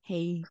say,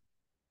 "Hey,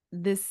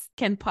 this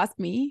can pass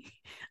me.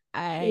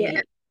 Yeah.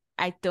 I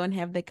I don't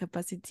have the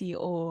capacity,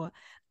 or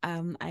I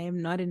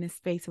am not in a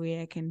space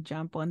where I can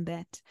jump on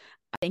that.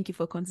 Thank you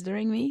for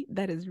considering me.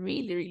 That is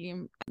really,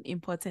 really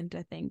important,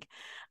 I think.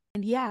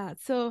 And yeah,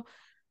 so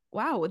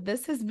wow,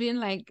 this has been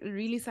like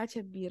really such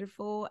a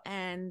beautiful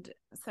and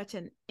such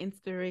an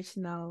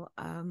inspirational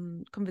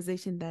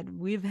conversation that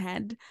we've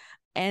had.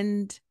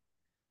 And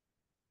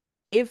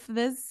if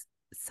there's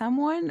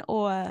someone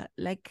or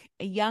like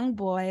a young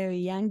boy or a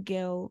young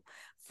girl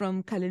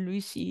from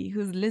Kalalushi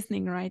who's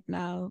listening right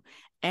now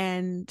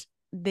and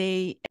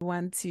they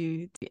want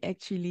to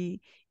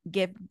actually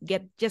get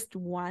just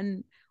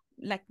one,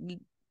 like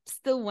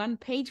still one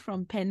page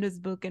from Pendo's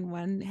book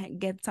and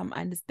get some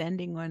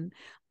understanding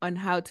on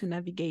how to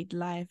navigate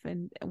life,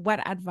 and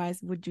what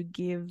advice would you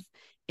give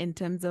in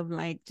terms of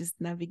like just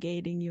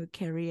navigating your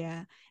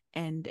career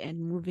and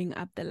moving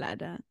up the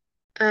ladder?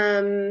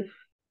 Um,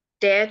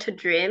 dare to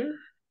dream,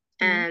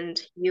 Mm,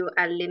 and you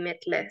are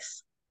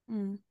limitless.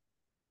 mm.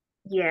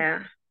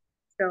 Yeah.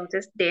 So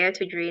just dare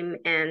to dream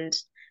and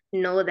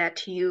know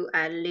that you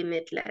are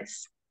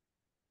limitless.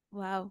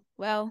 Wow.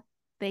 Well,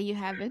 there you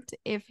have it.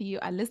 If you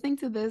are listening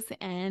to this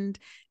and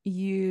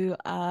you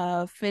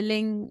are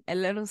feeling a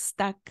little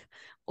stuck,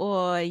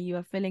 or you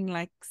are feeling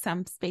like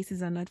some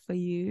spaces are not for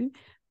you,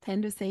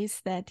 Pendo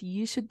says that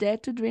you should dare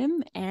to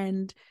dream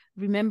and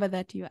remember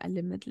that you are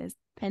limitless.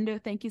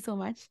 Pendo, thank you so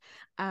much.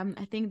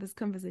 I think this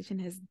conversation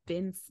has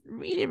been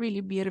really,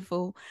 really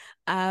beautiful.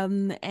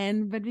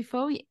 And but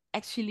before we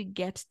actually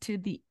get to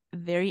the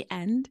very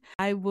end,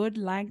 I would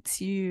like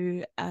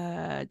to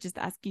just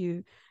ask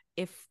you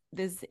if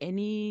there's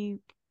any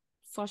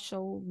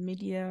social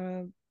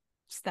media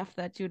stuff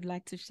that you'd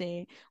like to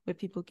share where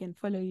people can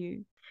follow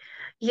you.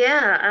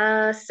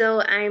 Yeah,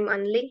 so I'm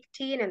on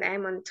LinkedIn and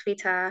I'm on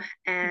Twitter.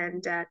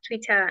 Mhm. And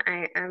Twitter,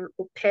 I am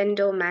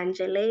Upendo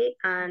Manjele,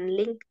 and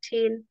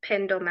LinkedIn,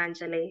 Pendo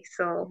Manjele.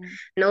 So Mm.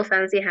 no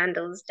fancy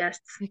handles,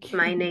 just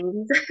my Okay.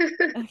 names.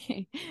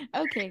 Okay.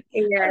 Okay.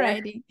 Yeah.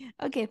 Alrighty.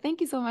 Okay.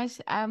 Thank you so much.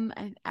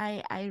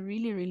 I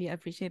really, really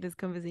appreciate this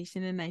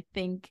conversation. And I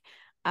think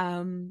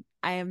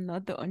I am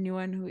not the only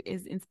one who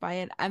is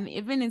inspired. I'm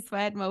even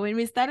inspired more. When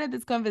we started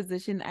this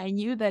conversation, I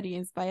knew that you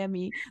inspire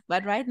me,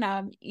 but right now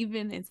I'm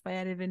even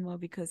inspired even more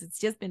because it's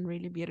just been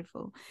really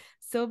beautiful.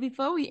 So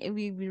before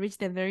we reach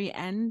the very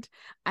end,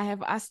 I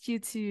have asked you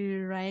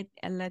to write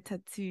a letter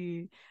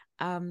to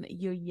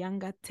your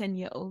younger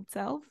 10-year-old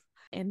self,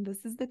 and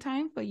this is the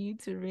time for you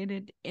to read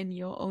it in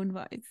your own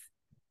voice.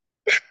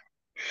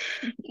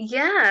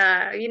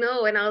 Yeah,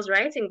 when I was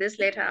writing this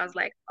letter, I was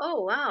like,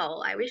 oh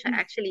wow, I wish I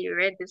actually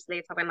read this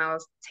letter when I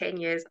was 10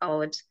 years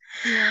old.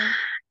 Yeah.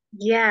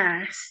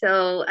 Yeah,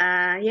 so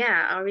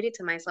yeah, I'll read it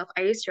to myself.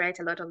 I used to write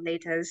a lot of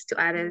letters to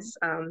others,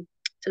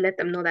 to let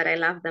them know that I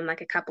love them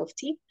like a cup of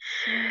tea.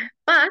 Mm.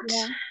 But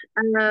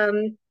Yeah.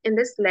 in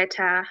this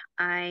letter,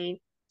 I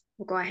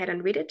will go ahead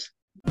and read it.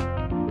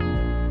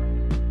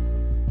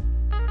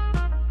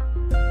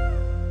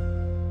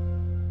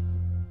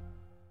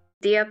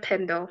 Dear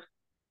Pendo,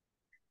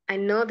 I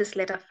know this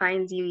letter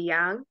finds you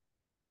young,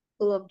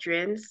 full of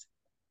dreams,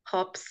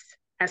 hopes,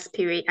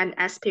 and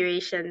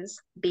aspirations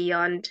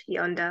beyond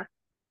yonder.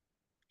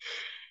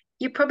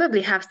 You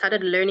probably have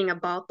started learning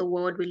about the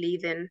world we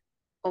live in,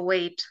 or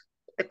wait,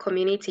 the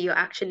community you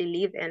actually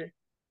live in.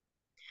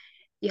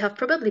 You have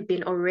probably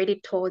been already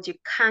told you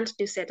can't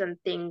do certain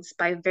things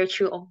by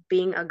virtue of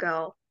being a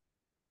girl.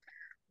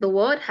 The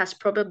world has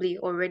probably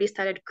already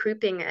started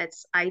creeping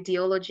its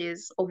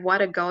ideologies of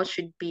what a girl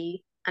should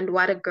be and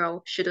what a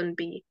girl shouldn't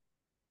be.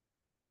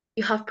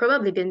 You have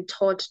probably been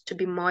taught to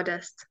be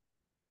modest,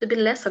 to be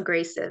less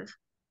aggressive,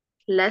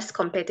 less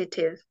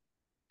competitive,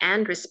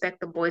 and respect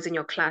the boys in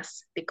your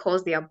class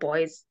because they are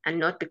boys and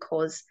not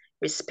because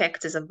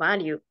respect is a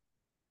value.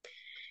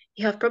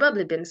 You have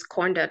probably been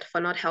scorned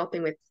for not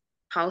helping with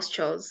house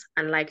chores,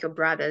 unlike your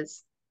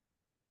brothers.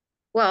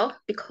 Well,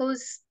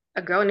 because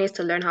a girl needs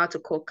to learn how to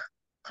cook,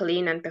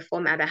 clean, and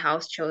perform other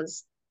house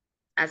chores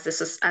as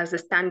the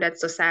standard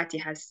society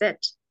has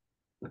set.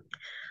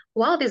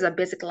 While these are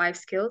basic life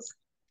skills,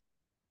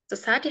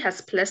 society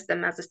has placed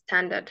them as a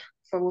standard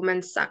for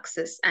women's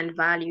success and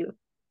value.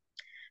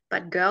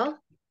 But girl,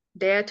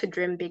 dare to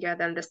dream bigger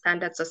than the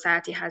standard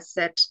society has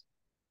set.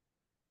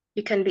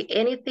 You can be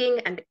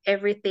anything and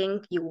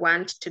everything you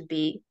want to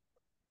be.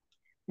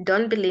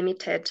 Don't be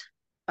limited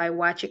by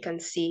what you can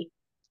see.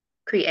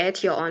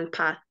 Create your own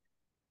path.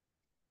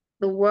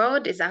 The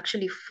world is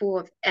actually full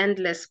of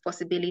endless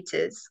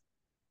possibilities.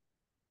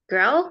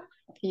 Girl,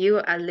 you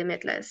are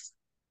limitless.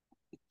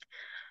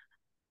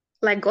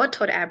 Like God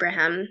told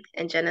Abraham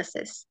in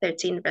Genesis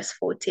 13, verse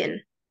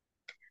 14,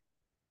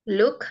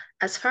 look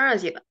as far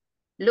as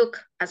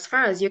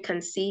you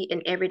can see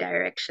in every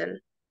direction,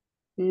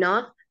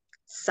 north,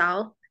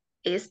 south,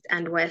 east,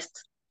 and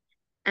west.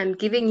 I'm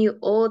giving you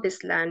all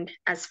this land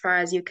as far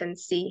as you can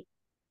see,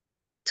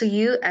 to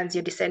you and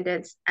your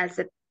descendants as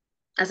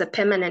a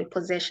permanent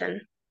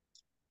possession.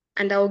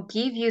 And I will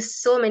give you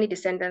so many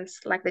descendants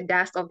like the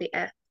dust of the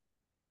earth.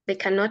 They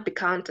cannot be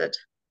counted.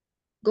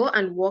 Go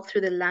and walk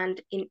through the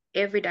land in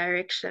every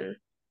direction,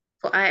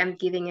 for I am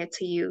giving it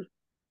to you.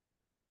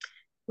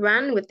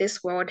 Run with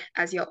this world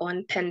as your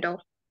own Pendo.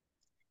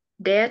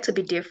 Dare to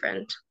be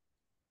different.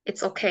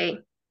 It's okay.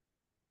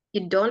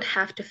 You don't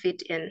have to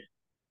fit in.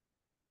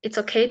 It's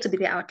okay to be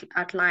the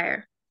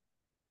outlier.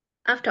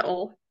 After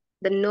all,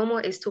 the normal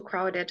is too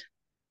crowded,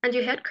 and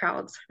you hate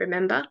crowds,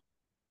 remember?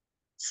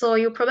 So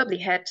you probably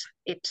hate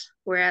it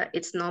where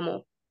it's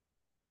normal.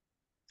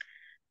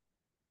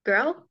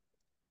 Girl,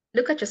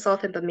 look at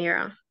yourself in the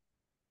mirror.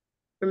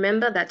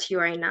 Remember that you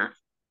are enough,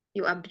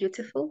 you are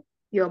beautiful,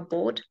 you are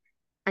bold,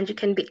 and you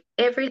can be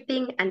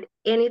everything and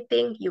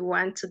anything you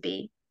want to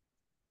be.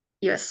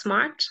 You are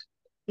smart,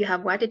 you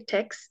have what it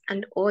takes,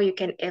 and all you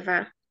can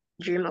ever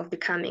dream of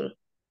becoming.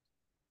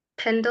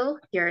 Pendle,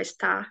 you're a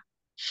star.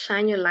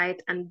 Shine your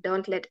light and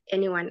don't let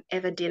anyone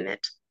ever dim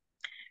it.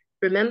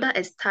 Remember,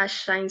 a star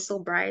shines so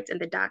bright in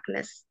the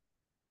darkness.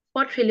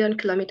 4 trillion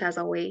kilometers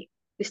away,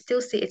 we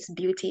still see its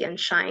beauty and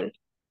shine.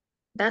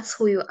 That's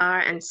who you are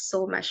and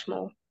so much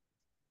more.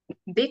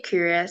 Be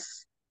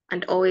curious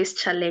and always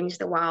challenge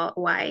the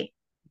why.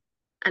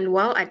 And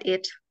while at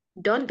it,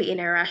 don't be in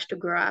a rush to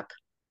grow up.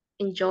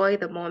 Enjoy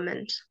the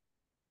moment.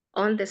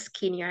 On the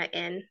skin you're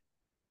in,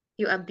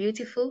 you are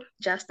beautiful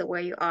just the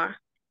way you are.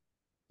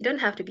 You don't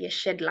have to be a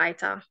shade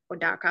lighter or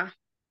darker.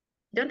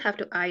 You don't have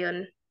to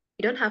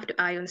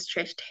iron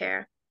stretched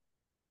hair.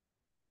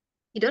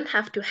 You don't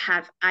have to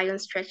have iron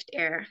stretched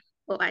hair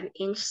or an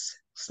inch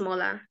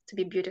smaller to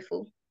be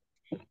beautiful.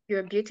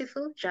 You're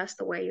beautiful just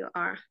the way you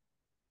are.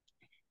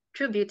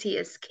 True beauty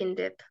is skin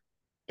deep.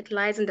 It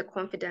lies in the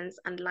confidence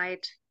and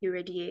light you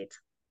radiate.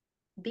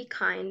 Be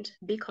kind,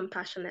 be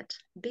compassionate,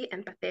 be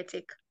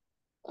empathetic.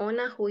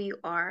 Honor who you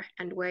are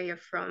and where you're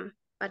from,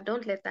 but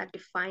don't let that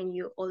define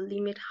you or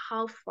limit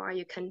how far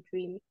you can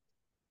dream.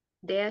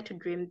 Dare to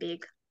dream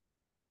big.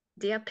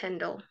 Dear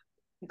Pendle,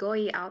 go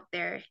ye out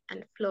there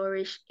and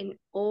flourish in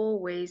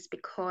all ways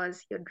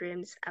because your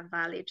dreams are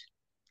valid.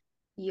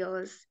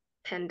 Yours,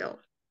 Pendle.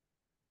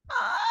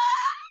 Oh,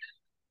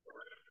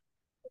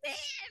 man.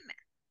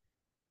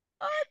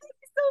 Oh, this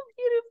is so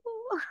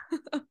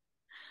beautiful.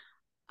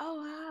 Oh,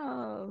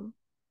 wow.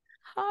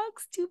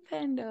 Hugs to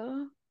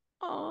Pendo.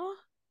 Oh.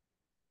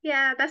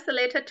 Yeah, that's the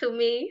letter to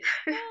me.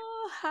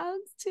 Oh,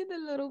 hugs to the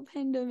little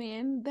Pendo,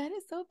 man. That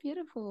is so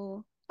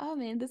beautiful. Oh,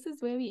 man, this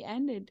is where we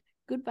ended.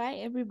 Goodbye,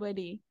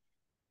 everybody.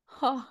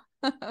 Oh,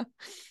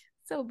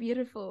 so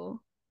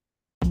beautiful.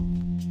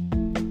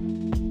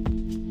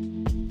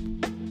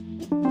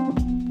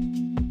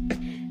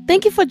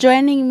 Thank you for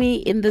joining me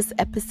in this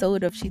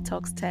episode of She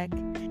Talks Tech.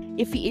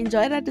 If you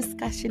enjoyed our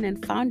discussion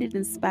and found it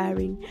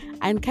inspiring,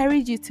 I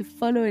encourage you to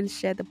follow and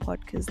share the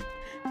podcast.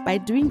 By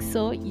doing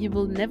so, you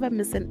will never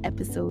miss an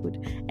episode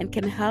and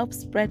can help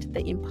spread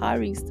the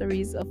empowering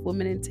stories of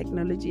women in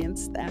technology and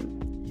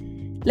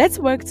STEM. Let's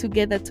work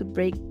together to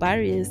break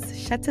barriers,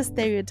 shatter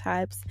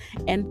stereotypes,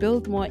 and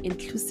build more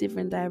inclusive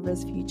and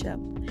diverse future.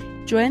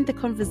 Join the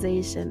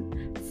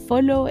conversation,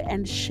 follow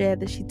and share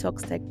the She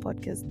Talks Tech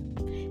podcast.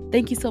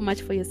 Thank you so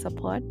much for your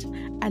support.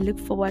 I look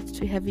forward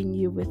to having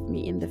you with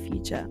me in the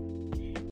future.